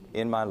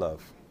in my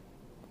love.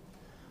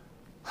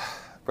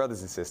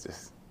 Brothers and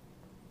sisters,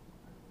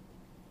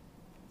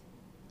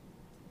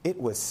 it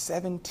was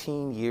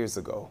 17 years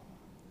ago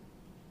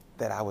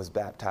that I was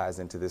baptized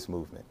into this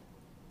movement.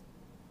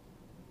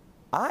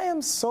 I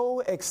am so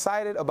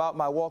excited about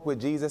my walk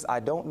with Jesus, I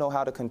don't know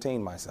how to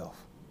contain myself.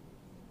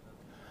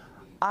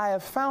 I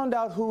have found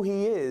out who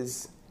he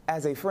is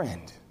as a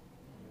friend.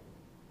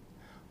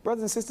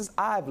 Brothers and sisters,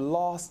 I've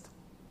lost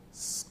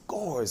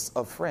scores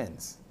of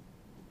friends.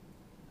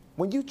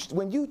 When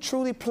you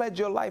truly pledge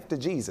your life to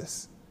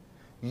Jesus,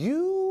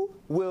 you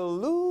will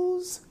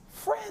lose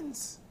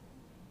friends.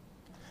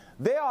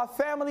 There are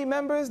family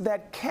members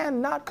that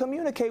cannot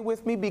communicate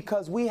with me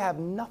because we have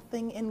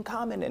nothing in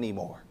common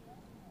anymore.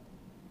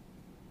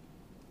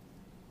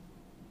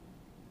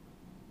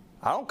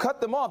 I don't cut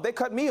them off, they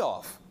cut me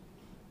off.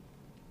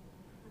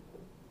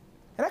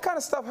 And that kind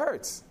of stuff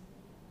hurts.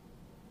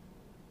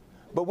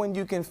 But when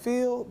you can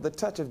feel the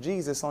touch of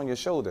Jesus on your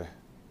shoulder,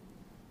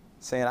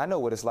 saying, I know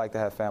what it's like to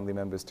have family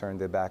members turn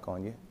their back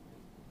on you.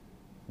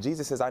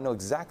 Jesus says, I know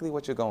exactly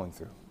what you're going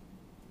through.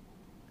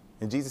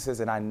 And Jesus says,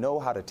 and I know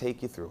how to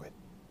take you through it.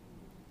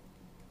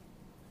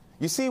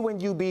 You see, when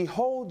you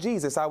behold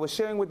Jesus, I was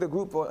sharing with the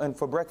group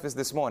for breakfast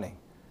this morning,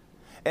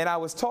 and I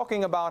was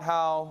talking about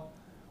how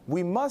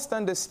we must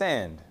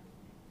understand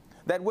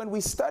that when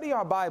we study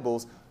our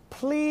Bibles,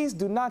 please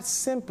do not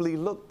simply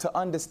look to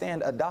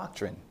understand a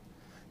doctrine.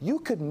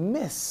 You could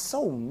miss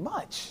so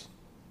much.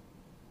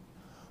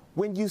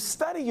 When you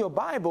study your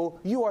Bible,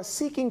 you are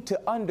seeking to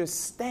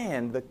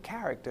understand the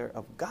character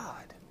of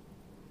God.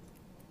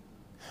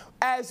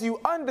 As you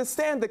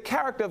understand the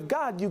character of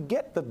God, you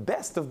get the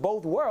best of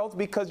both worlds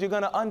because you're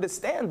going to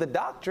understand the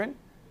doctrine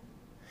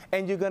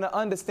and you're going to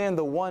understand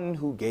the one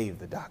who gave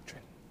the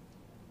doctrine.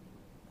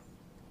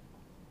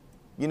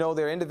 You know,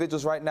 there are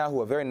individuals right now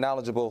who are very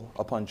knowledgeable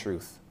upon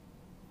truth.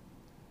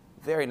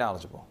 Very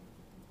knowledgeable.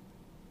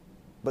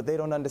 But they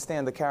don't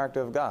understand the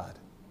character of God.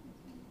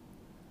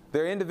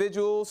 There are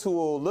individuals who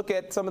will look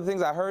at some of the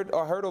things I heard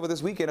over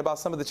this weekend about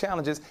some of the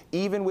challenges,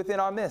 even within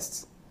our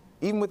midst,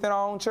 even within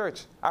our own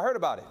church. I heard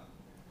about it.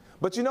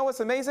 But you know what's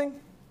amazing?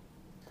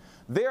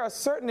 There are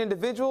certain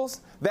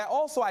individuals that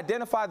also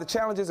identify the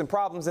challenges and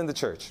problems in the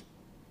church.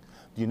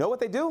 Do you know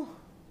what they do?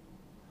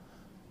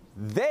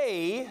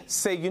 They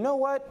say, you know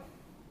what?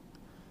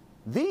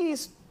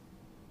 These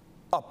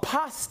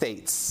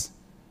apostates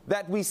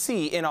that we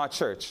see in our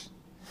church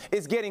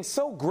is getting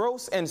so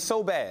gross and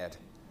so bad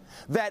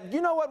that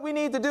you know what we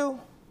need to do?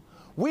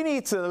 We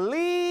need to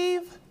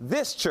leave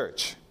this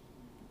church.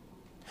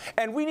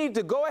 And we need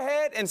to go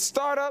ahead and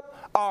start up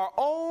our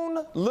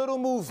own little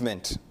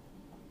movement.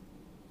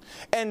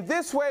 And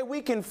this way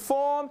we can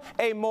form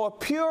a more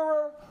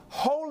purer,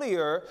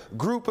 holier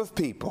group of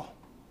people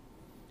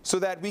so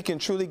that we can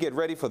truly get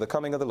ready for the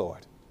coming of the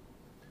Lord.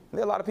 And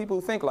there are a lot of people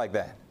who think like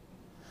that.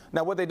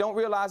 Now, what they don't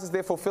realize is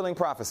they're fulfilling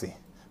prophecy.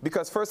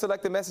 Because First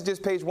Selected Messages,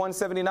 page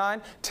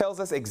 179,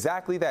 tells us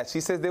exactly that. She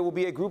says there will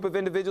be a group of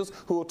individuals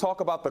who will talk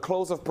about the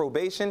close of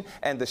probation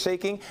and the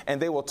shaking, and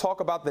they will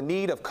talk about the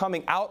need of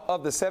coming out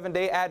of the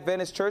Seventh-day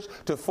Adventist church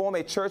to form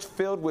a church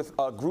filled with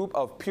a group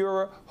of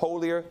purer,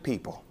 holier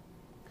people.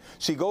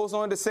 She goes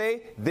on to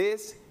say,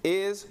 this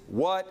is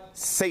what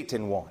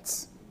Satan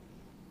wants.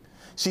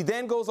 She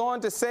then goes on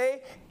to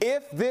say,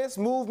 if this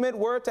movement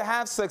were to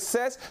have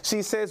success,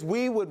 she says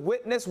we would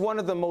witness one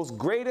of the most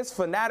greatest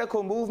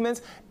fanatical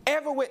movements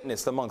ever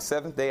witnessed among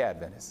Seventh-day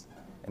Adventists.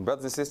 And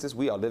brothers and sisters,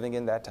 we are living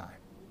in that time.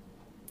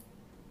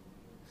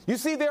 You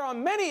see, there are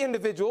many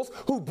individuals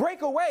who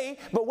break away,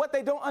 but what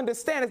they don't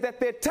understand is that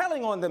they're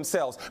telling on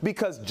themselves,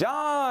 because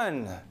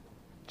John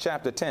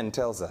chapter 10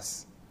 tells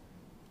us.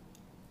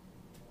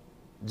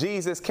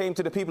 Jesus came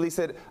to the people. He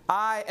said,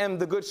 I am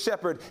the good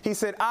shepherd. He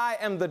said, I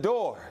am the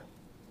door.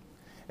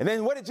 And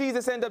then what did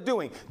Jesus end up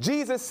doing?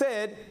 Jesus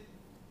said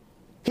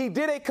he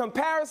did a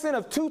comparison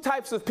of two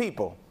types of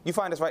people. You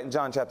find this right in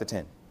John chapter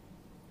 10.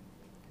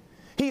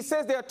 He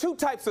says there are two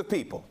types of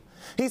people.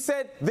 He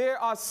said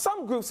there are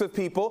some groups of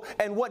people,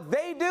 and what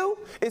they do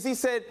is, he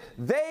said,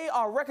 they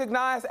are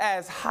recognized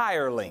as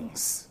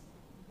hirelings.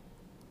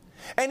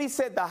 And he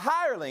said the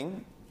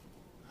hireling,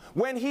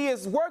 when he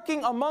is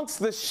working amongst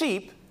the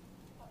sheep,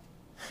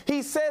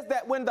 He says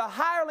that when the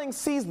hireling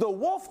sees the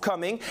wolf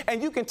coming,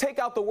 and you can take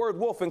out the word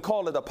wolf and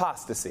call it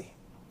apostasy.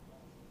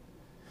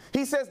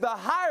 He says the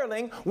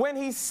hireling, when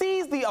he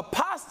sees the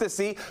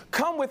apostasy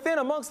come within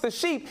amongst the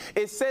sheep,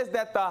 it says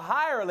that the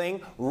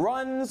hireling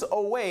runs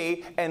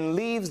away and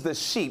leaves the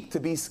sheep to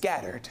be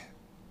scattered.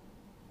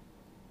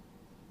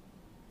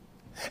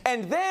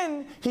 And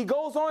then he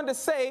goes on to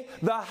say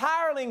the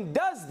hireling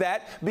does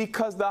that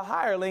because the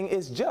hireling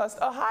is just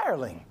a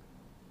hireling.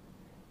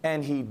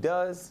 And he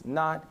does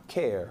not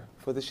care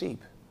for the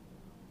sheep.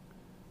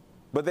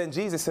 But then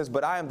Jesus says,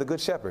 but I am the good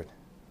shepherd.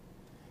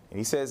 And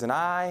he says, and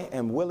I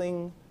am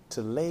willing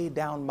to lay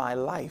down my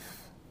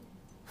life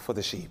for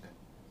the sheep.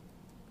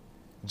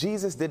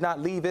 Jesus did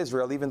not leave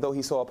Israel even though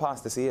he saw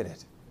apostasy in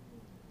it.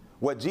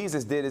 What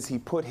Jesus did is he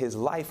put his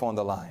life on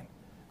the line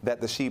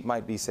that the sheep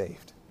might be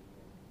saved.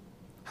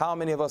 How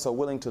many of us are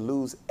willing to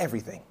lose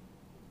everything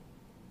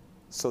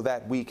so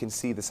that we can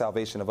see the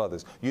salvation of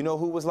others? You know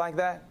who was like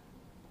that?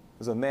 It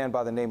was a man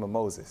by the name of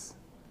Moses.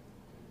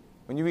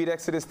 When you read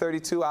Exodus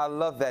 32, I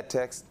love that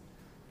text.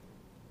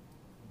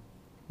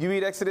 You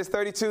read Exodus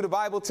 32, the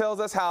Bible tells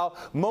us how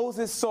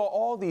Moses saw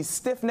all these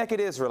stiff-necked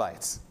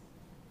Israelites,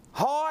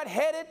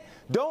 hard-headed,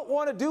 don't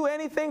want to do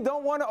anything,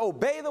 don't want to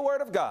obey the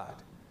word of God.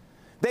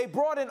 They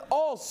brought in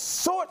all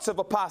sorts of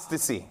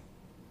apostasy.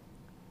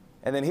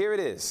 And then here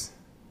it is.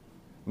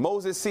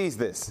 Moses sees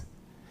this,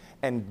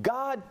 and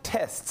God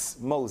tests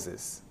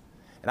Moses.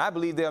 And I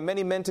believe there are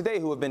many men today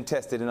who have been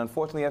tested and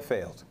unfortunately have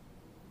failed.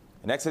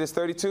 In Exodus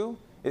 32,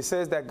 it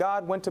says that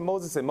God went to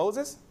Moses and said,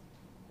 Moses,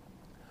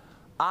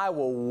 I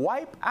will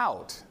wipe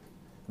out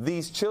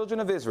these children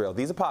of Israel,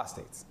 these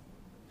apostates.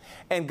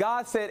 And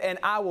God said, and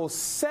I will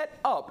set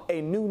up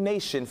a new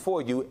nation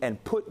for you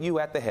and put you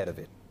at the head of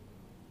it.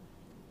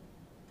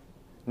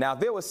 Now, if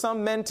there were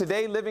some men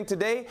today living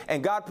today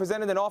and God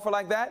presented an offer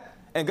like that,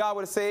 and God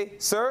would say,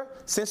 sir,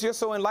 since you're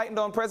so enlightened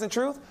on present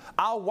truth,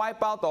 I'll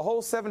wipe out the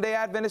whole Seventh-day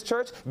Adventist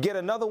church, get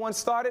another one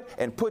started,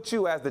 and put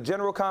you as the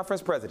General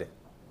Conference president.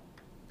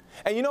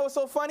 And you know what's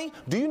so funny?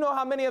 Do you know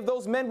how many of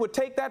those men would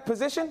take that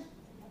position?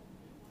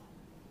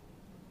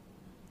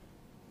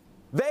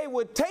 They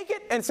would take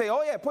it and say,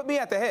 oh yeah, put me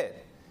at the head.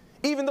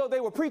 Even though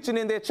they were preaching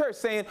in their church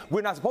saying,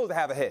 we're not supposed to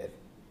have a head.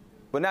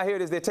 But now here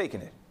it is, they're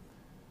taking it.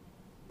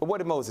 But what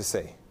did Moses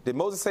say? Did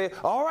Moses say,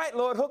 all right,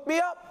 Lord, hook me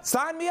up,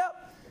 sign me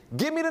up?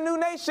 Give me the new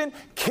nation,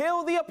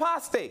 kill the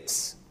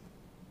apostates.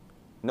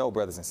 No,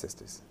 brothers and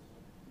sisters.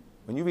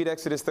 When you read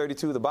Exodus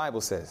 32, the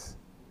Bible says,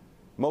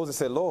 Moses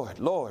said, Lord,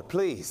 Lord,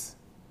 please,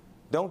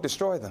 don't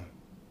destroy them.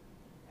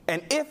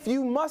 And if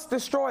you must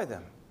destroy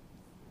them,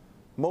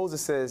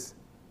 Moses says,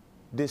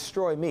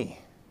 destroy me.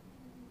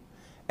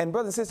 And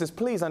brothers and sisters,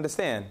 please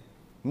understand,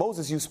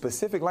 Moses used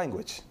specific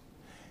language.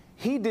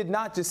 He did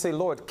not just say,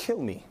 Lord,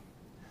 kill me,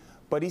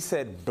 but he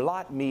said,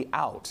 blot me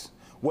out.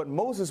 What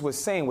Moses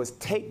was saying was,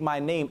 take my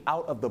name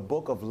out of the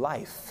book of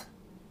life.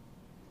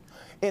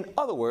 In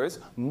other words,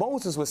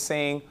 Moses was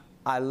saying,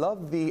 I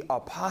love the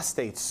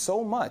apostates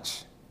so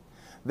much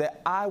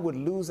that I would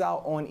lose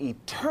out on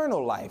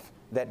eternal life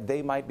that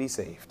they might be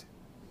saved.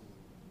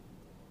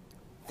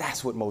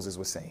 That's what Moses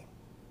was saying.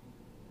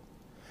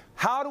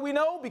 How do we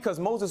know? Because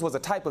Moses was a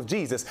type of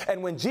Jesus.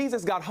 And when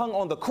Jesus got hung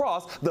on the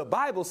cross, the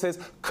Bible says,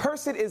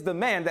 cursed is the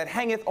man that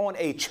hangeth on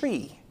a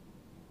tree.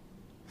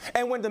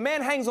 And when the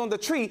man hangs on the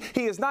tree,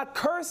 he is not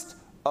cursed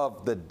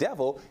of the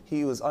devil.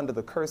 He was under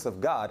the curse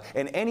of God.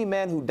 And any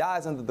man who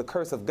dies under the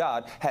curse of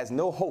God has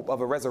no hope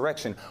of a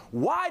resurrection.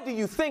 Why do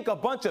you think a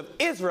bunch of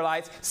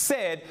Israelites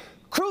said,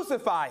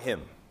 crucify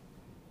him?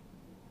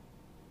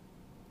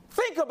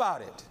 Think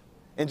about it.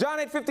 In John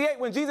 8:58,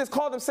 when Jesus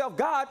called himself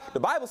God, the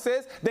Bible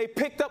says they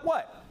picked up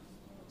what?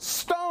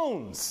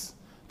 Stones.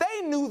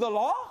 They knew the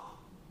law.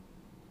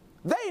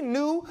 They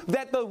knew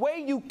that the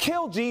way you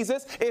kill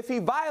Jesus, if he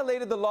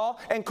violated the law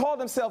and called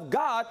himself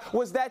God,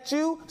 was that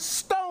you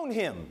stone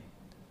him.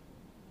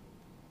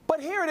 But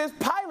here it is,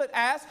 Pilate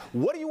asked,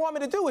 what do you want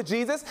me to do with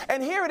Jesus?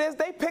 And here it is,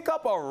 they pick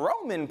up a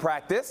Roman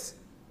practice.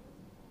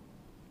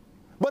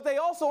 But they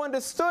also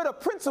understood a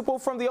principle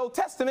from the Old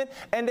Testament,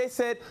 and they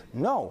said,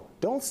 no,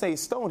 don't say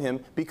stone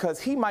him, because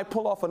he might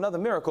pull off another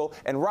miracle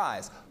and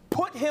rise.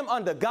 Put him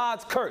under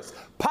God's curse.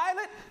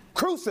 Pilate,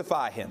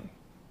 crucify him.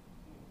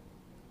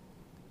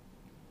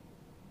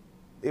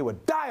 They were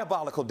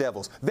diabolical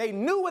devils. They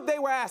knew what they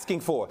were asking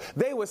for.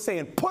 They were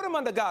saying, put him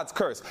under God's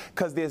curse,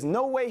 because there's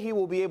no way he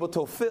will be able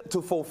to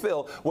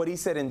fulfill what he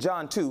said in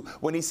John 2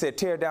 when he said,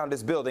 tear down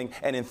this building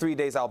and in 3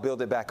 days I'll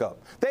build it back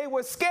up. They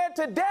were scared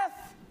to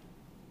death.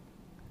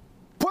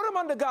 Put him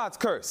under God's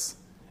curse.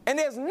 And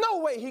there's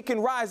no way he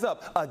can rise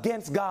up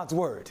against God's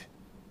word.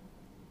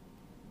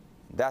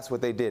 That's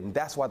what they did. And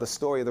that's why the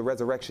story of the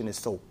resurrection is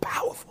so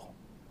powerful.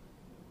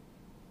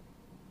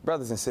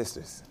 Brothers and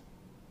sisters,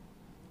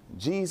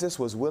 Jesus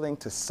was willing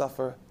to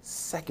suffer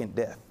second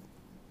death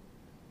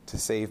to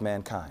save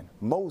mankind.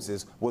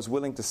 Moses was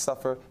willing to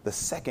suffer the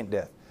second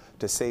death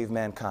to save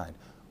mankind.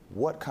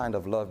 What kind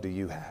of love do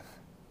you have?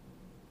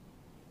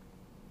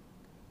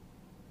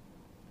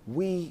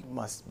 We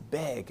must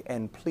beg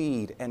and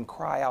plead and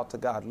cry out to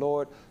God,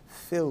 Lord,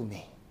 fill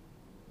me.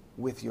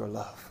 with your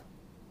love.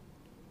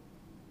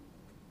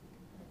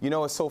 You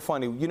know, it's so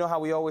funny. You know how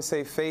we always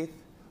say faith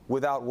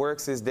without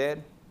works is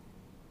dead?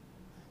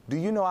 Do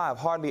you know I have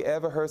hardly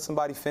ever heard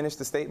somebody finish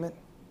the statement?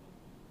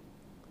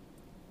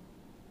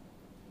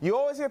 You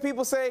always hear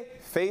people say,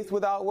 faith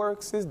without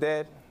works is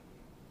dead.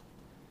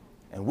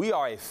 And we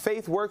are a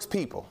faith works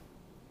people.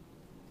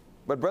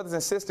 But brothers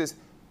and sisters,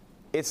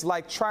 it's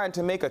like trying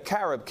to make a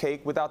carob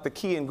cake without the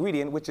key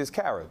ingredient, which is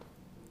carob.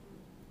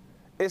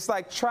 It's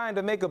like trying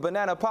to make a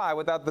banana pie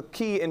without the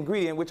key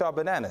ingredient, which are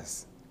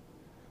bananas.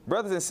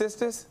 Brothers and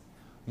sisters,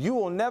 you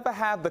will never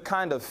have the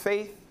kind of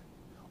faith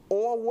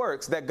or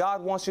works that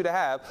God wants you to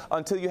have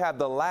until you have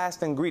the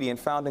last ingredient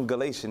found in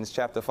Galatians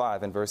chapter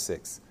 5 and verse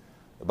 6.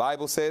 The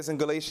Bible says in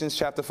Galatians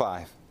chapter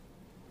 5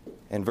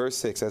 and verse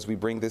 6, as we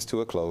bring this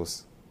to a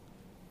close.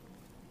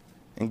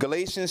 In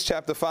Galatians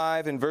chapter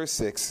 5 and verse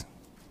 6,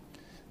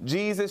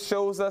 Jesus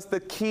shows us the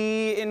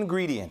key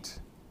ingredient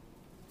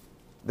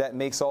that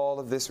makes all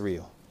of this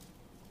real.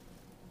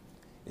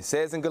 It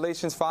says in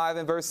Galatians 5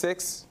 and verse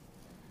 6,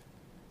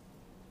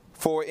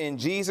 for in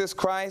Jesus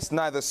Christ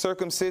neither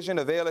circumcision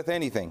availeth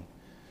anything,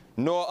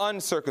 nor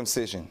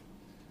uncircumcision,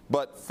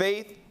 but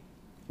faith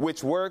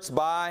which works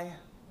by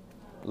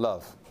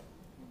love.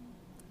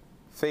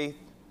 Faith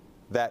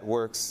that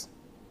works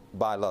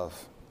by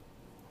love.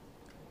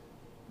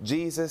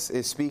 Jesus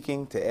is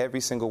speaking to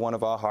every single one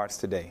of our hearts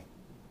today.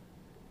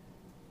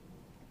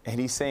 And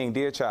he's saying,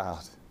 dear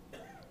child,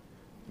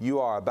 you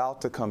are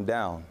about to come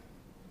down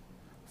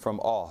from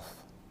off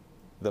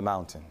the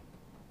mountain.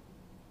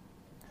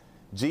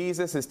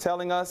 Jesus is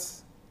telling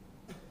us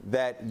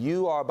that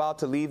you are about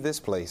to leave this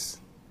place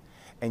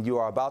and you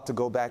are about to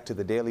go back to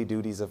the daily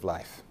duties of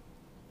life.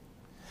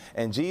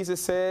 And Jesus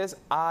says,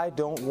 I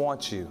don't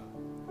want you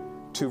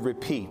to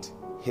repeat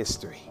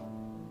history.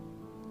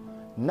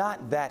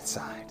 Not that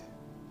side.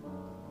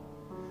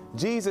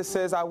 Jesus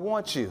says, I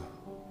want you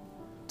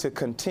to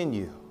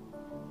continue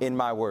in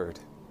my word.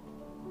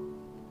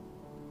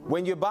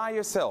 When you're by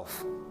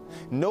yourself,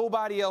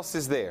 nobody else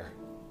is there.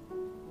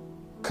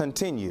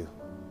 Continue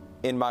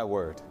in my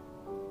word.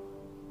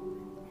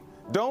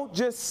 Don't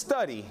just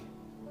study,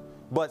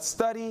 but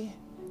study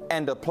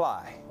and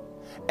apply,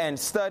 and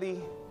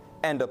study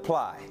and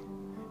apply,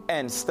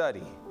 and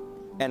study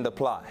and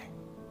apply.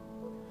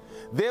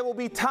 There will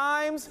be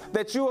times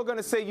that you are going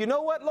to say, you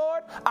know what,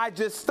 Lord? I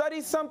just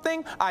studied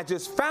something. I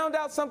just found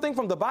out something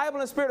from the Bible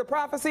and spirit of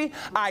prophecy.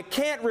 I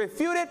can't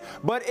refute it,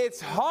 but it's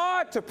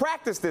hard to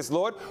practice this,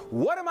 Lord.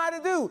 What am I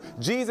to do?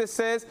 Jesus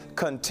says,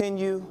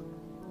 continue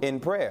in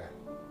prayer.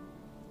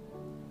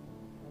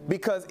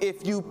 Because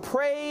if you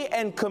pray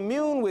and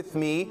commune with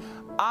me,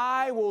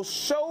 I will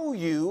show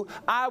you,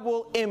 I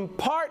will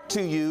impart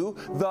to you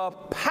the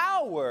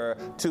power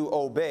to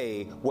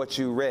obey what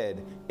you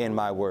read in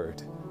my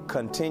word.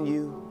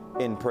 Continue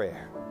in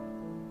prayer.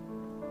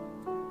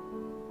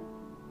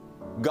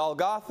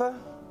 Golgotha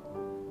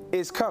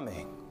is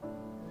coming,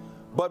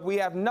 but we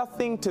have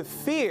nothing to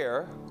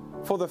fear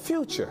for the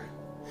future,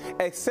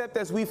 except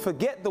as we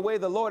forget the way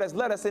the Lord has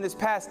led us in his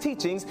past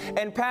teachings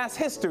and past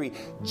history.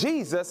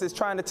 Jesus is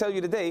trying to tell you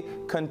today,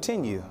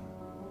 continue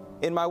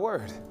in my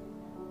word.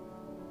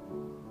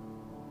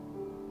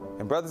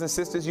 And brothers and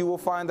sisters, you will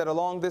find that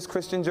along this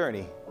Christian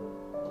journey,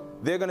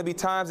 there are going to be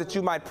times that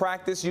you might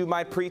practice, you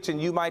might preach,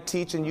 and you might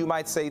teach, and you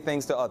might say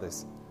things to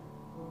others.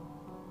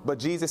 But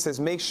Jesus says,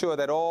 make sure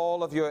that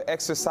all of your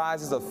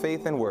exercises of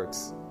faith and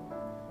works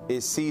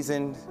is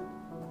seasoned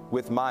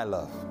with my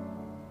love.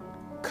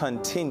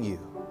 Continue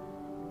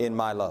in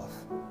my love.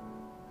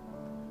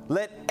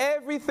 Let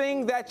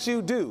everything that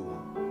you do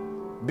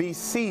be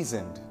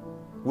seasoned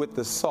with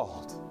the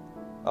salt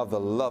of the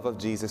love of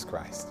Jesus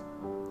Christ.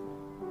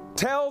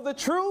 Tell the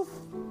truth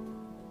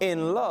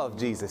in love,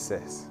 Jesus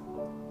says.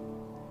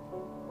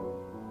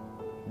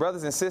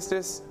 Brothers and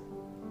sisters,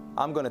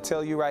 I'm going to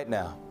tell you right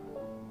now.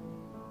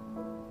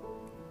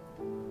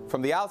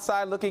 From the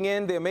outside looking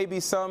in, there may be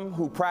some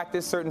who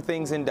practice certain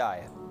things in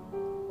diet.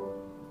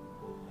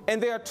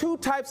 And there are two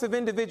types of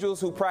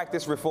individuals who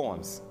practice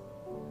reforms.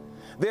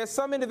 There are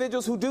some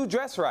individuals who do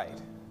dress right,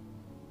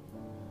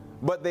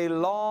 but they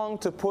long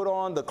to put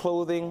on the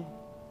clothing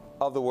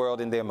of the world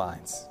in their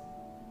minds.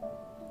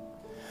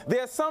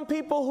 There are some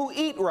people who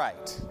eat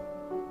right,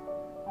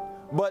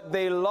 but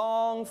they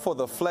long for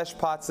the flesh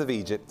pots of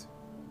Egypt.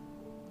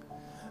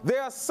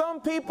 There are some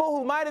people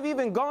who might have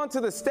even gone to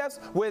the steps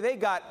where they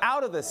got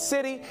out of the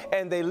city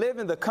and they live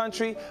in the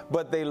country,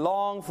 but they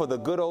long for the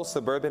good old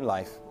suburban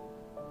life.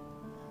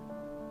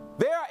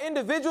 There are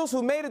individuals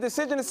who made a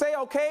decision to say,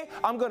 okay,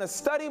 I'm going to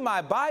study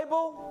my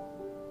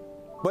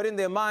Bible, but in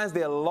their minds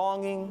they're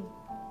longing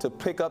to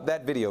pick up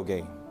that video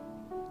game.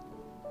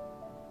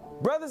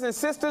 Brothers and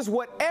sisters,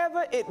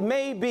 whatever it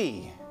may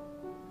be,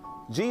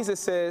 Jesus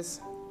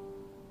says,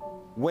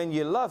 when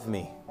you love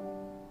me,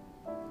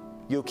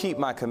 you'll keep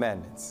my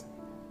commandments,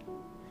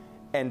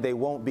 and they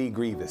won't be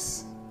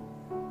grievous.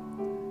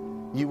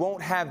 You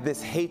won't have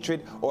this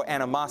hatred or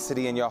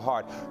animosity in your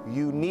heart.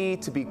 You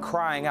need to be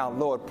crying out,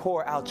 Lord,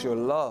 pour out your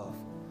love,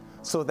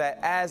 so that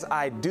as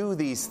I do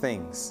these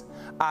things,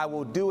 I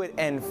will do it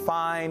and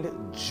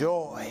find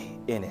joy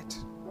in it.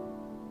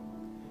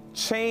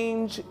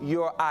 Change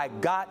your I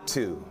got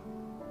to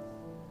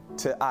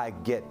I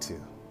get to.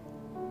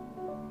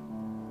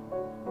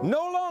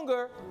 No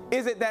longer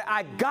is it that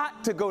I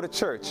got to go to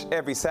church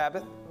every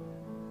Sabbath,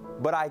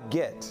 but I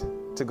get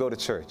to go to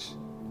church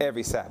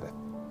every Sabbath.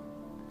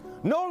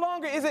 No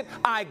longer is it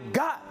I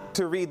got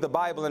to read the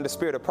Bible in the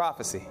spirit of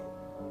prophecy,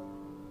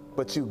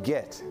 but you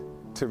get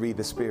to read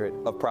the spirit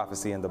of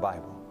prophecy in the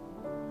Bible.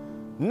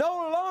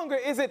 No longer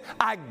is it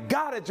I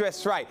gotta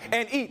dress right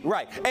and eat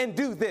right and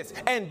do this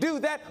and do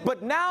that,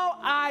 but now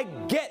I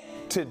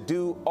get to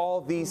do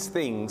all these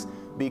things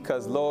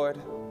because, Lord,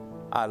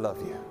 I love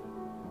you.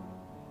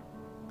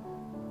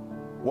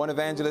 One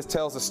evangelist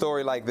tells a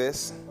story like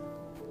this.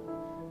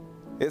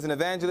 There's an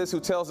evangelist who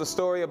tells a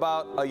story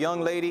about a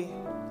young lady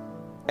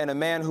and a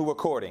man who were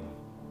courting.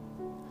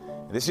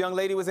 This young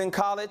lady was in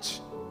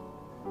college,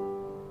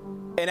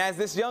 and as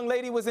this young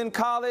lady was in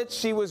college,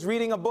 she was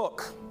reading a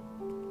book.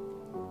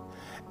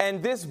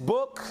 And this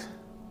book,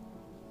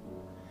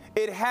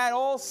 it had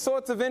all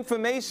sorts of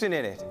information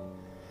in it.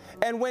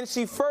 And when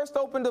she first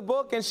opened the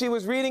book and she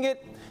was reading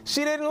it,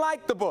 she didn't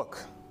like the book.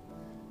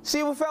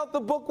 She felt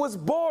the book was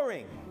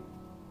boring.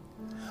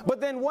 But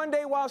then one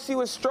day while she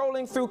was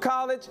strolling through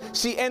college,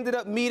 she ended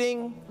up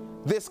meeting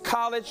this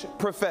college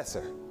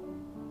professor.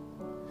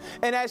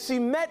 And as she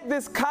met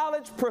this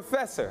college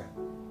professor,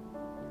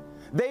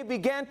 they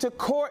began to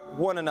court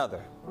one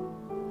another.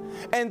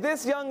 And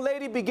this young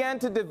lady began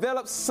to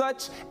develop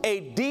such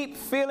a deep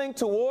feeling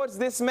towards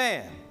this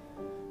man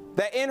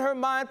that in her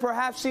mind,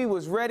 perhaps she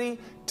was ready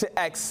to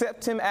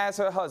accept him as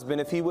her husband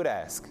if he would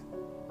ask.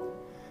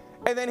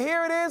 And then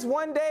here it is,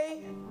 one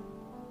day,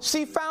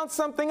 she found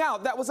something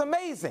out that was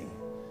amazing.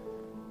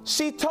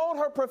 She told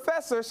her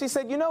professor, she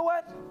said, you know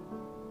what?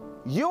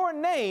 Your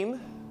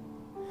name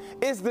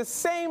is the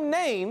same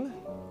name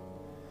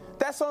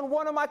that's on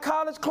one of my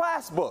college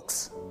class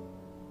books.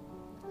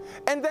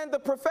 And then the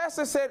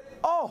professor said,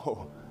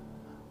 oh,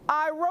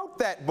 I wrote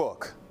that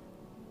book.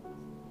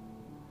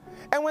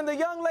 And when the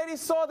young lady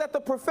saw that the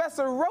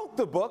professor wrote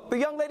the book, the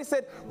young lady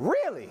said,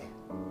 really?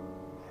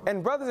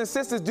 And brothers and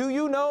sisters, do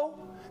you know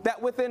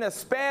that within a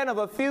span of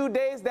a few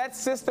days, that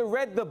sister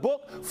read the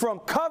book from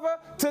cover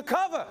to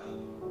cover?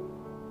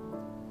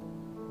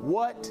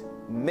 What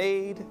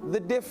made the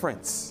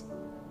difference?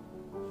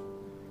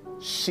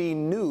 She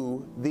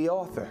knew the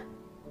author.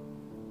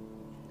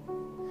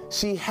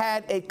 She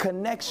had a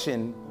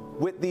connection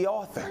with the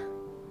author.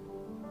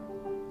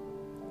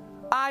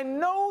 I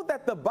know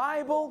that the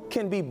Bible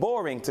can be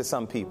boring to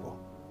some people.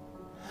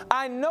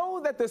 I know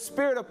that the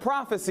spirit of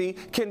prophecy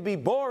can be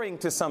boring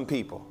to some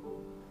people.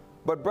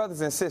 But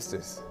brothers and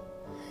sisters,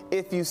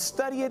 if you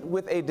study it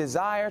with a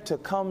desire to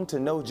come to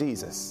know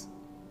Jesus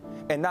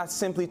and not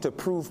simply to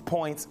prove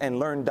points and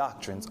learn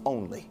doctrines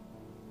only,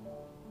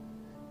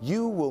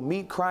 you will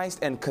meet Christ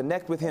and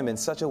connect with him in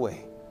such a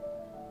way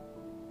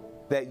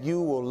that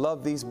you will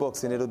love these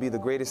books, and it'll be the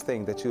greatest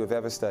thing that you have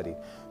ever studied.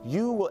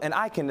 You will, and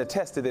I can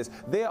attest to this,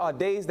 there are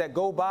days that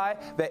go by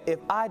that if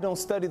I don't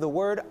study the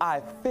word, I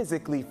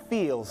physically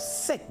feel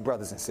sick,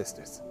 brothers and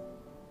sisters.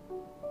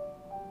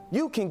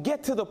 You can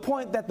get to the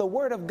point that the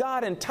word of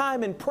God and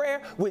time in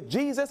prayer with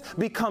Jesus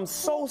becomes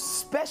so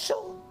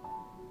special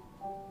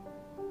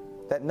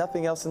that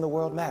nothing else in the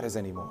world matters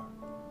anymore.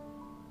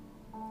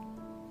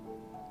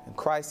 And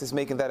Christ is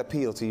making that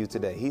appeal to you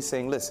today. He's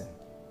saying, listen,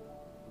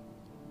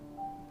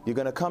 you're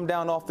going to come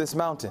down off this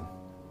mountain.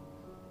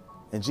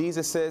 And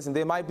Jesus says, and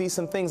there might be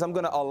some things I'm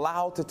going to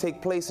allow to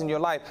take place in your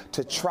life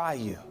to try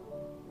you.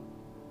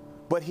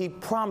 But he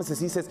promises,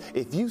 he says,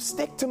 if you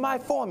stick to my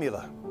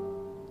formula,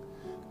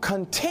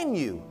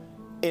 continue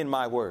in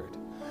my word,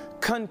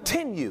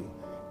 continue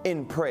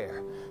in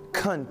prayer,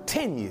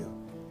 continue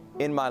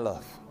in my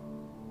love.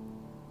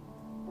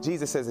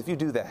 Jesus says, if you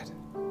do that,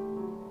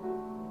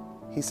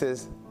 he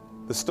says,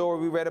 the story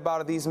we read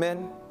about of these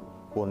men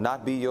will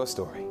not be your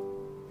story.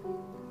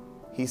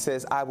 He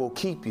says, I will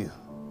keep you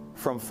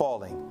from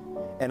falling,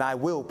 and I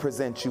will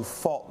present you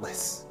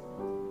faultless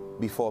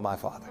before my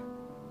Father.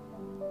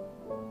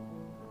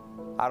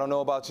 I don't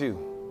know about you,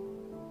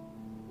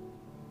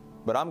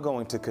 but I'm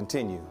going to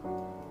continue.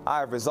 I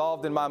have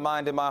resolved in my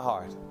mind and my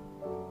heart,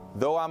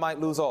 though I might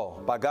lose all,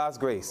 by God's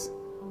grace,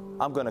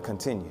 I'm going to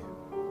continue.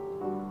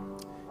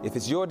 If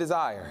it's your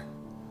desire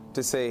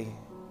to say,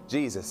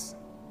 Jesus,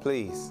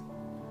 please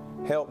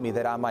help me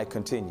that I might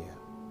continue.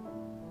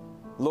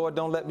 Lord,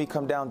 don't let me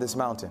come down this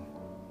mountain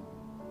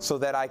so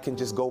that I can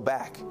just go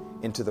back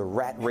into the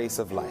rat race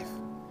of life.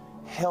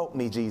 Help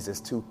me, Jesus,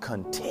 to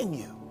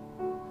continue.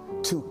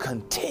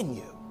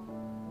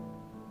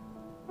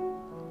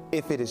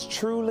 If it is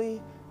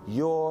truly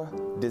your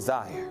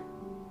desire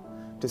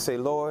to say,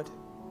 Lord,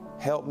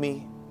 help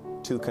me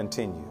to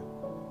continue,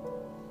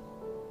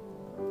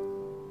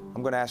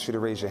 I'm going to ask you to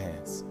raise your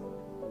hands.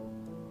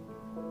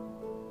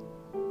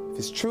 If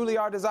it's truly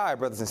our desire,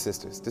 brothers and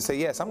sisters, to say,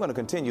 yes, I'm going to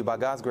continue by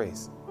God's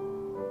grace,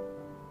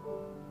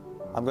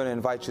 I'm going to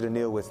invite you to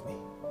kneel with me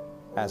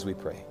as we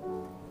pray.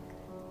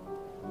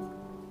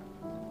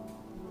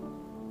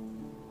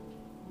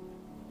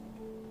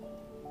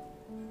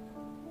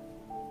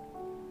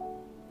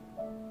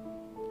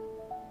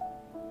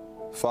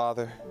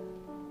 Father,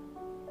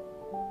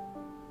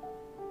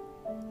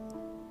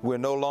 we're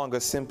no longer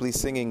simply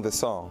singing the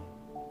song,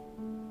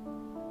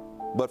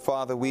 but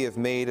Father, we have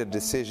made a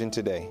decision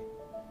today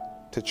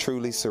to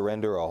truly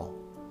surrender all.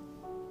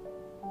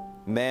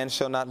 Man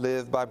shall not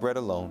live by bread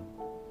alone,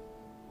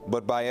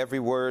 but by every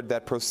word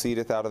that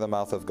proceedeth out of the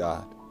mouth of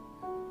God.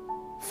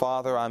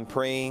 Father, I'm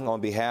praying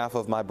on behalf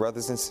of my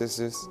brothers and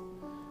sisters,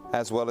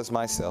 as well as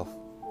myself.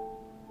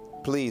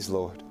 Please,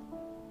 Lord,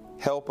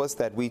 help us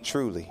that we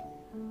truly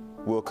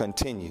will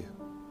continue.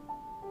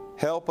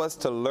 Help us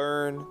to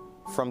learn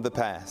from the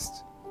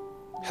past.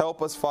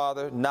 Help us,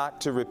 Father, not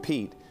to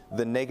repeat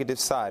the negative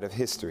side of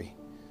history,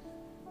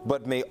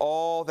 but may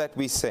all that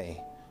we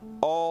say,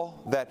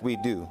 all that we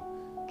do,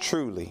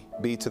 truly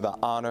be to the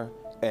honor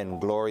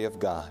and glory of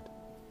God.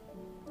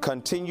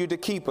 Continue to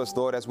keep us,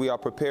 Lord, as we are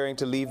preparing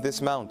to leave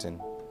this mountain.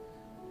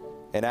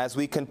 And as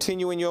we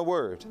continue in your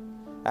word,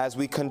 as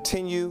we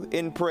continue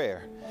in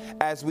prayer,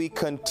 as we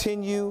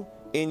continue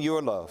in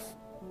your love,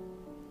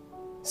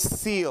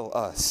 seal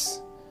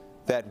us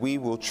that we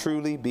will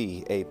truly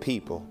be a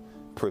people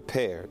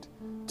prepared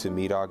to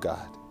meet our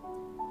God.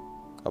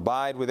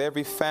 Abide with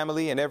every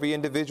family and every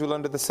individual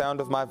under the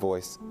sound of my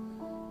voice,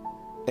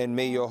 and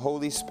may your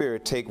Holy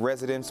Spirit take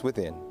residence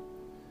within,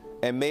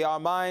 and may our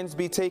minds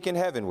be taken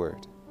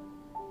heavenward.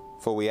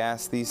 For we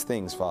ask these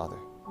things, Father,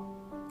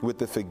 with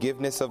the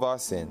forgiveness of our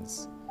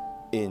sins,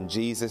 in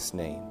Jesus'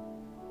 name,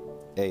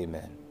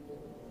 amen.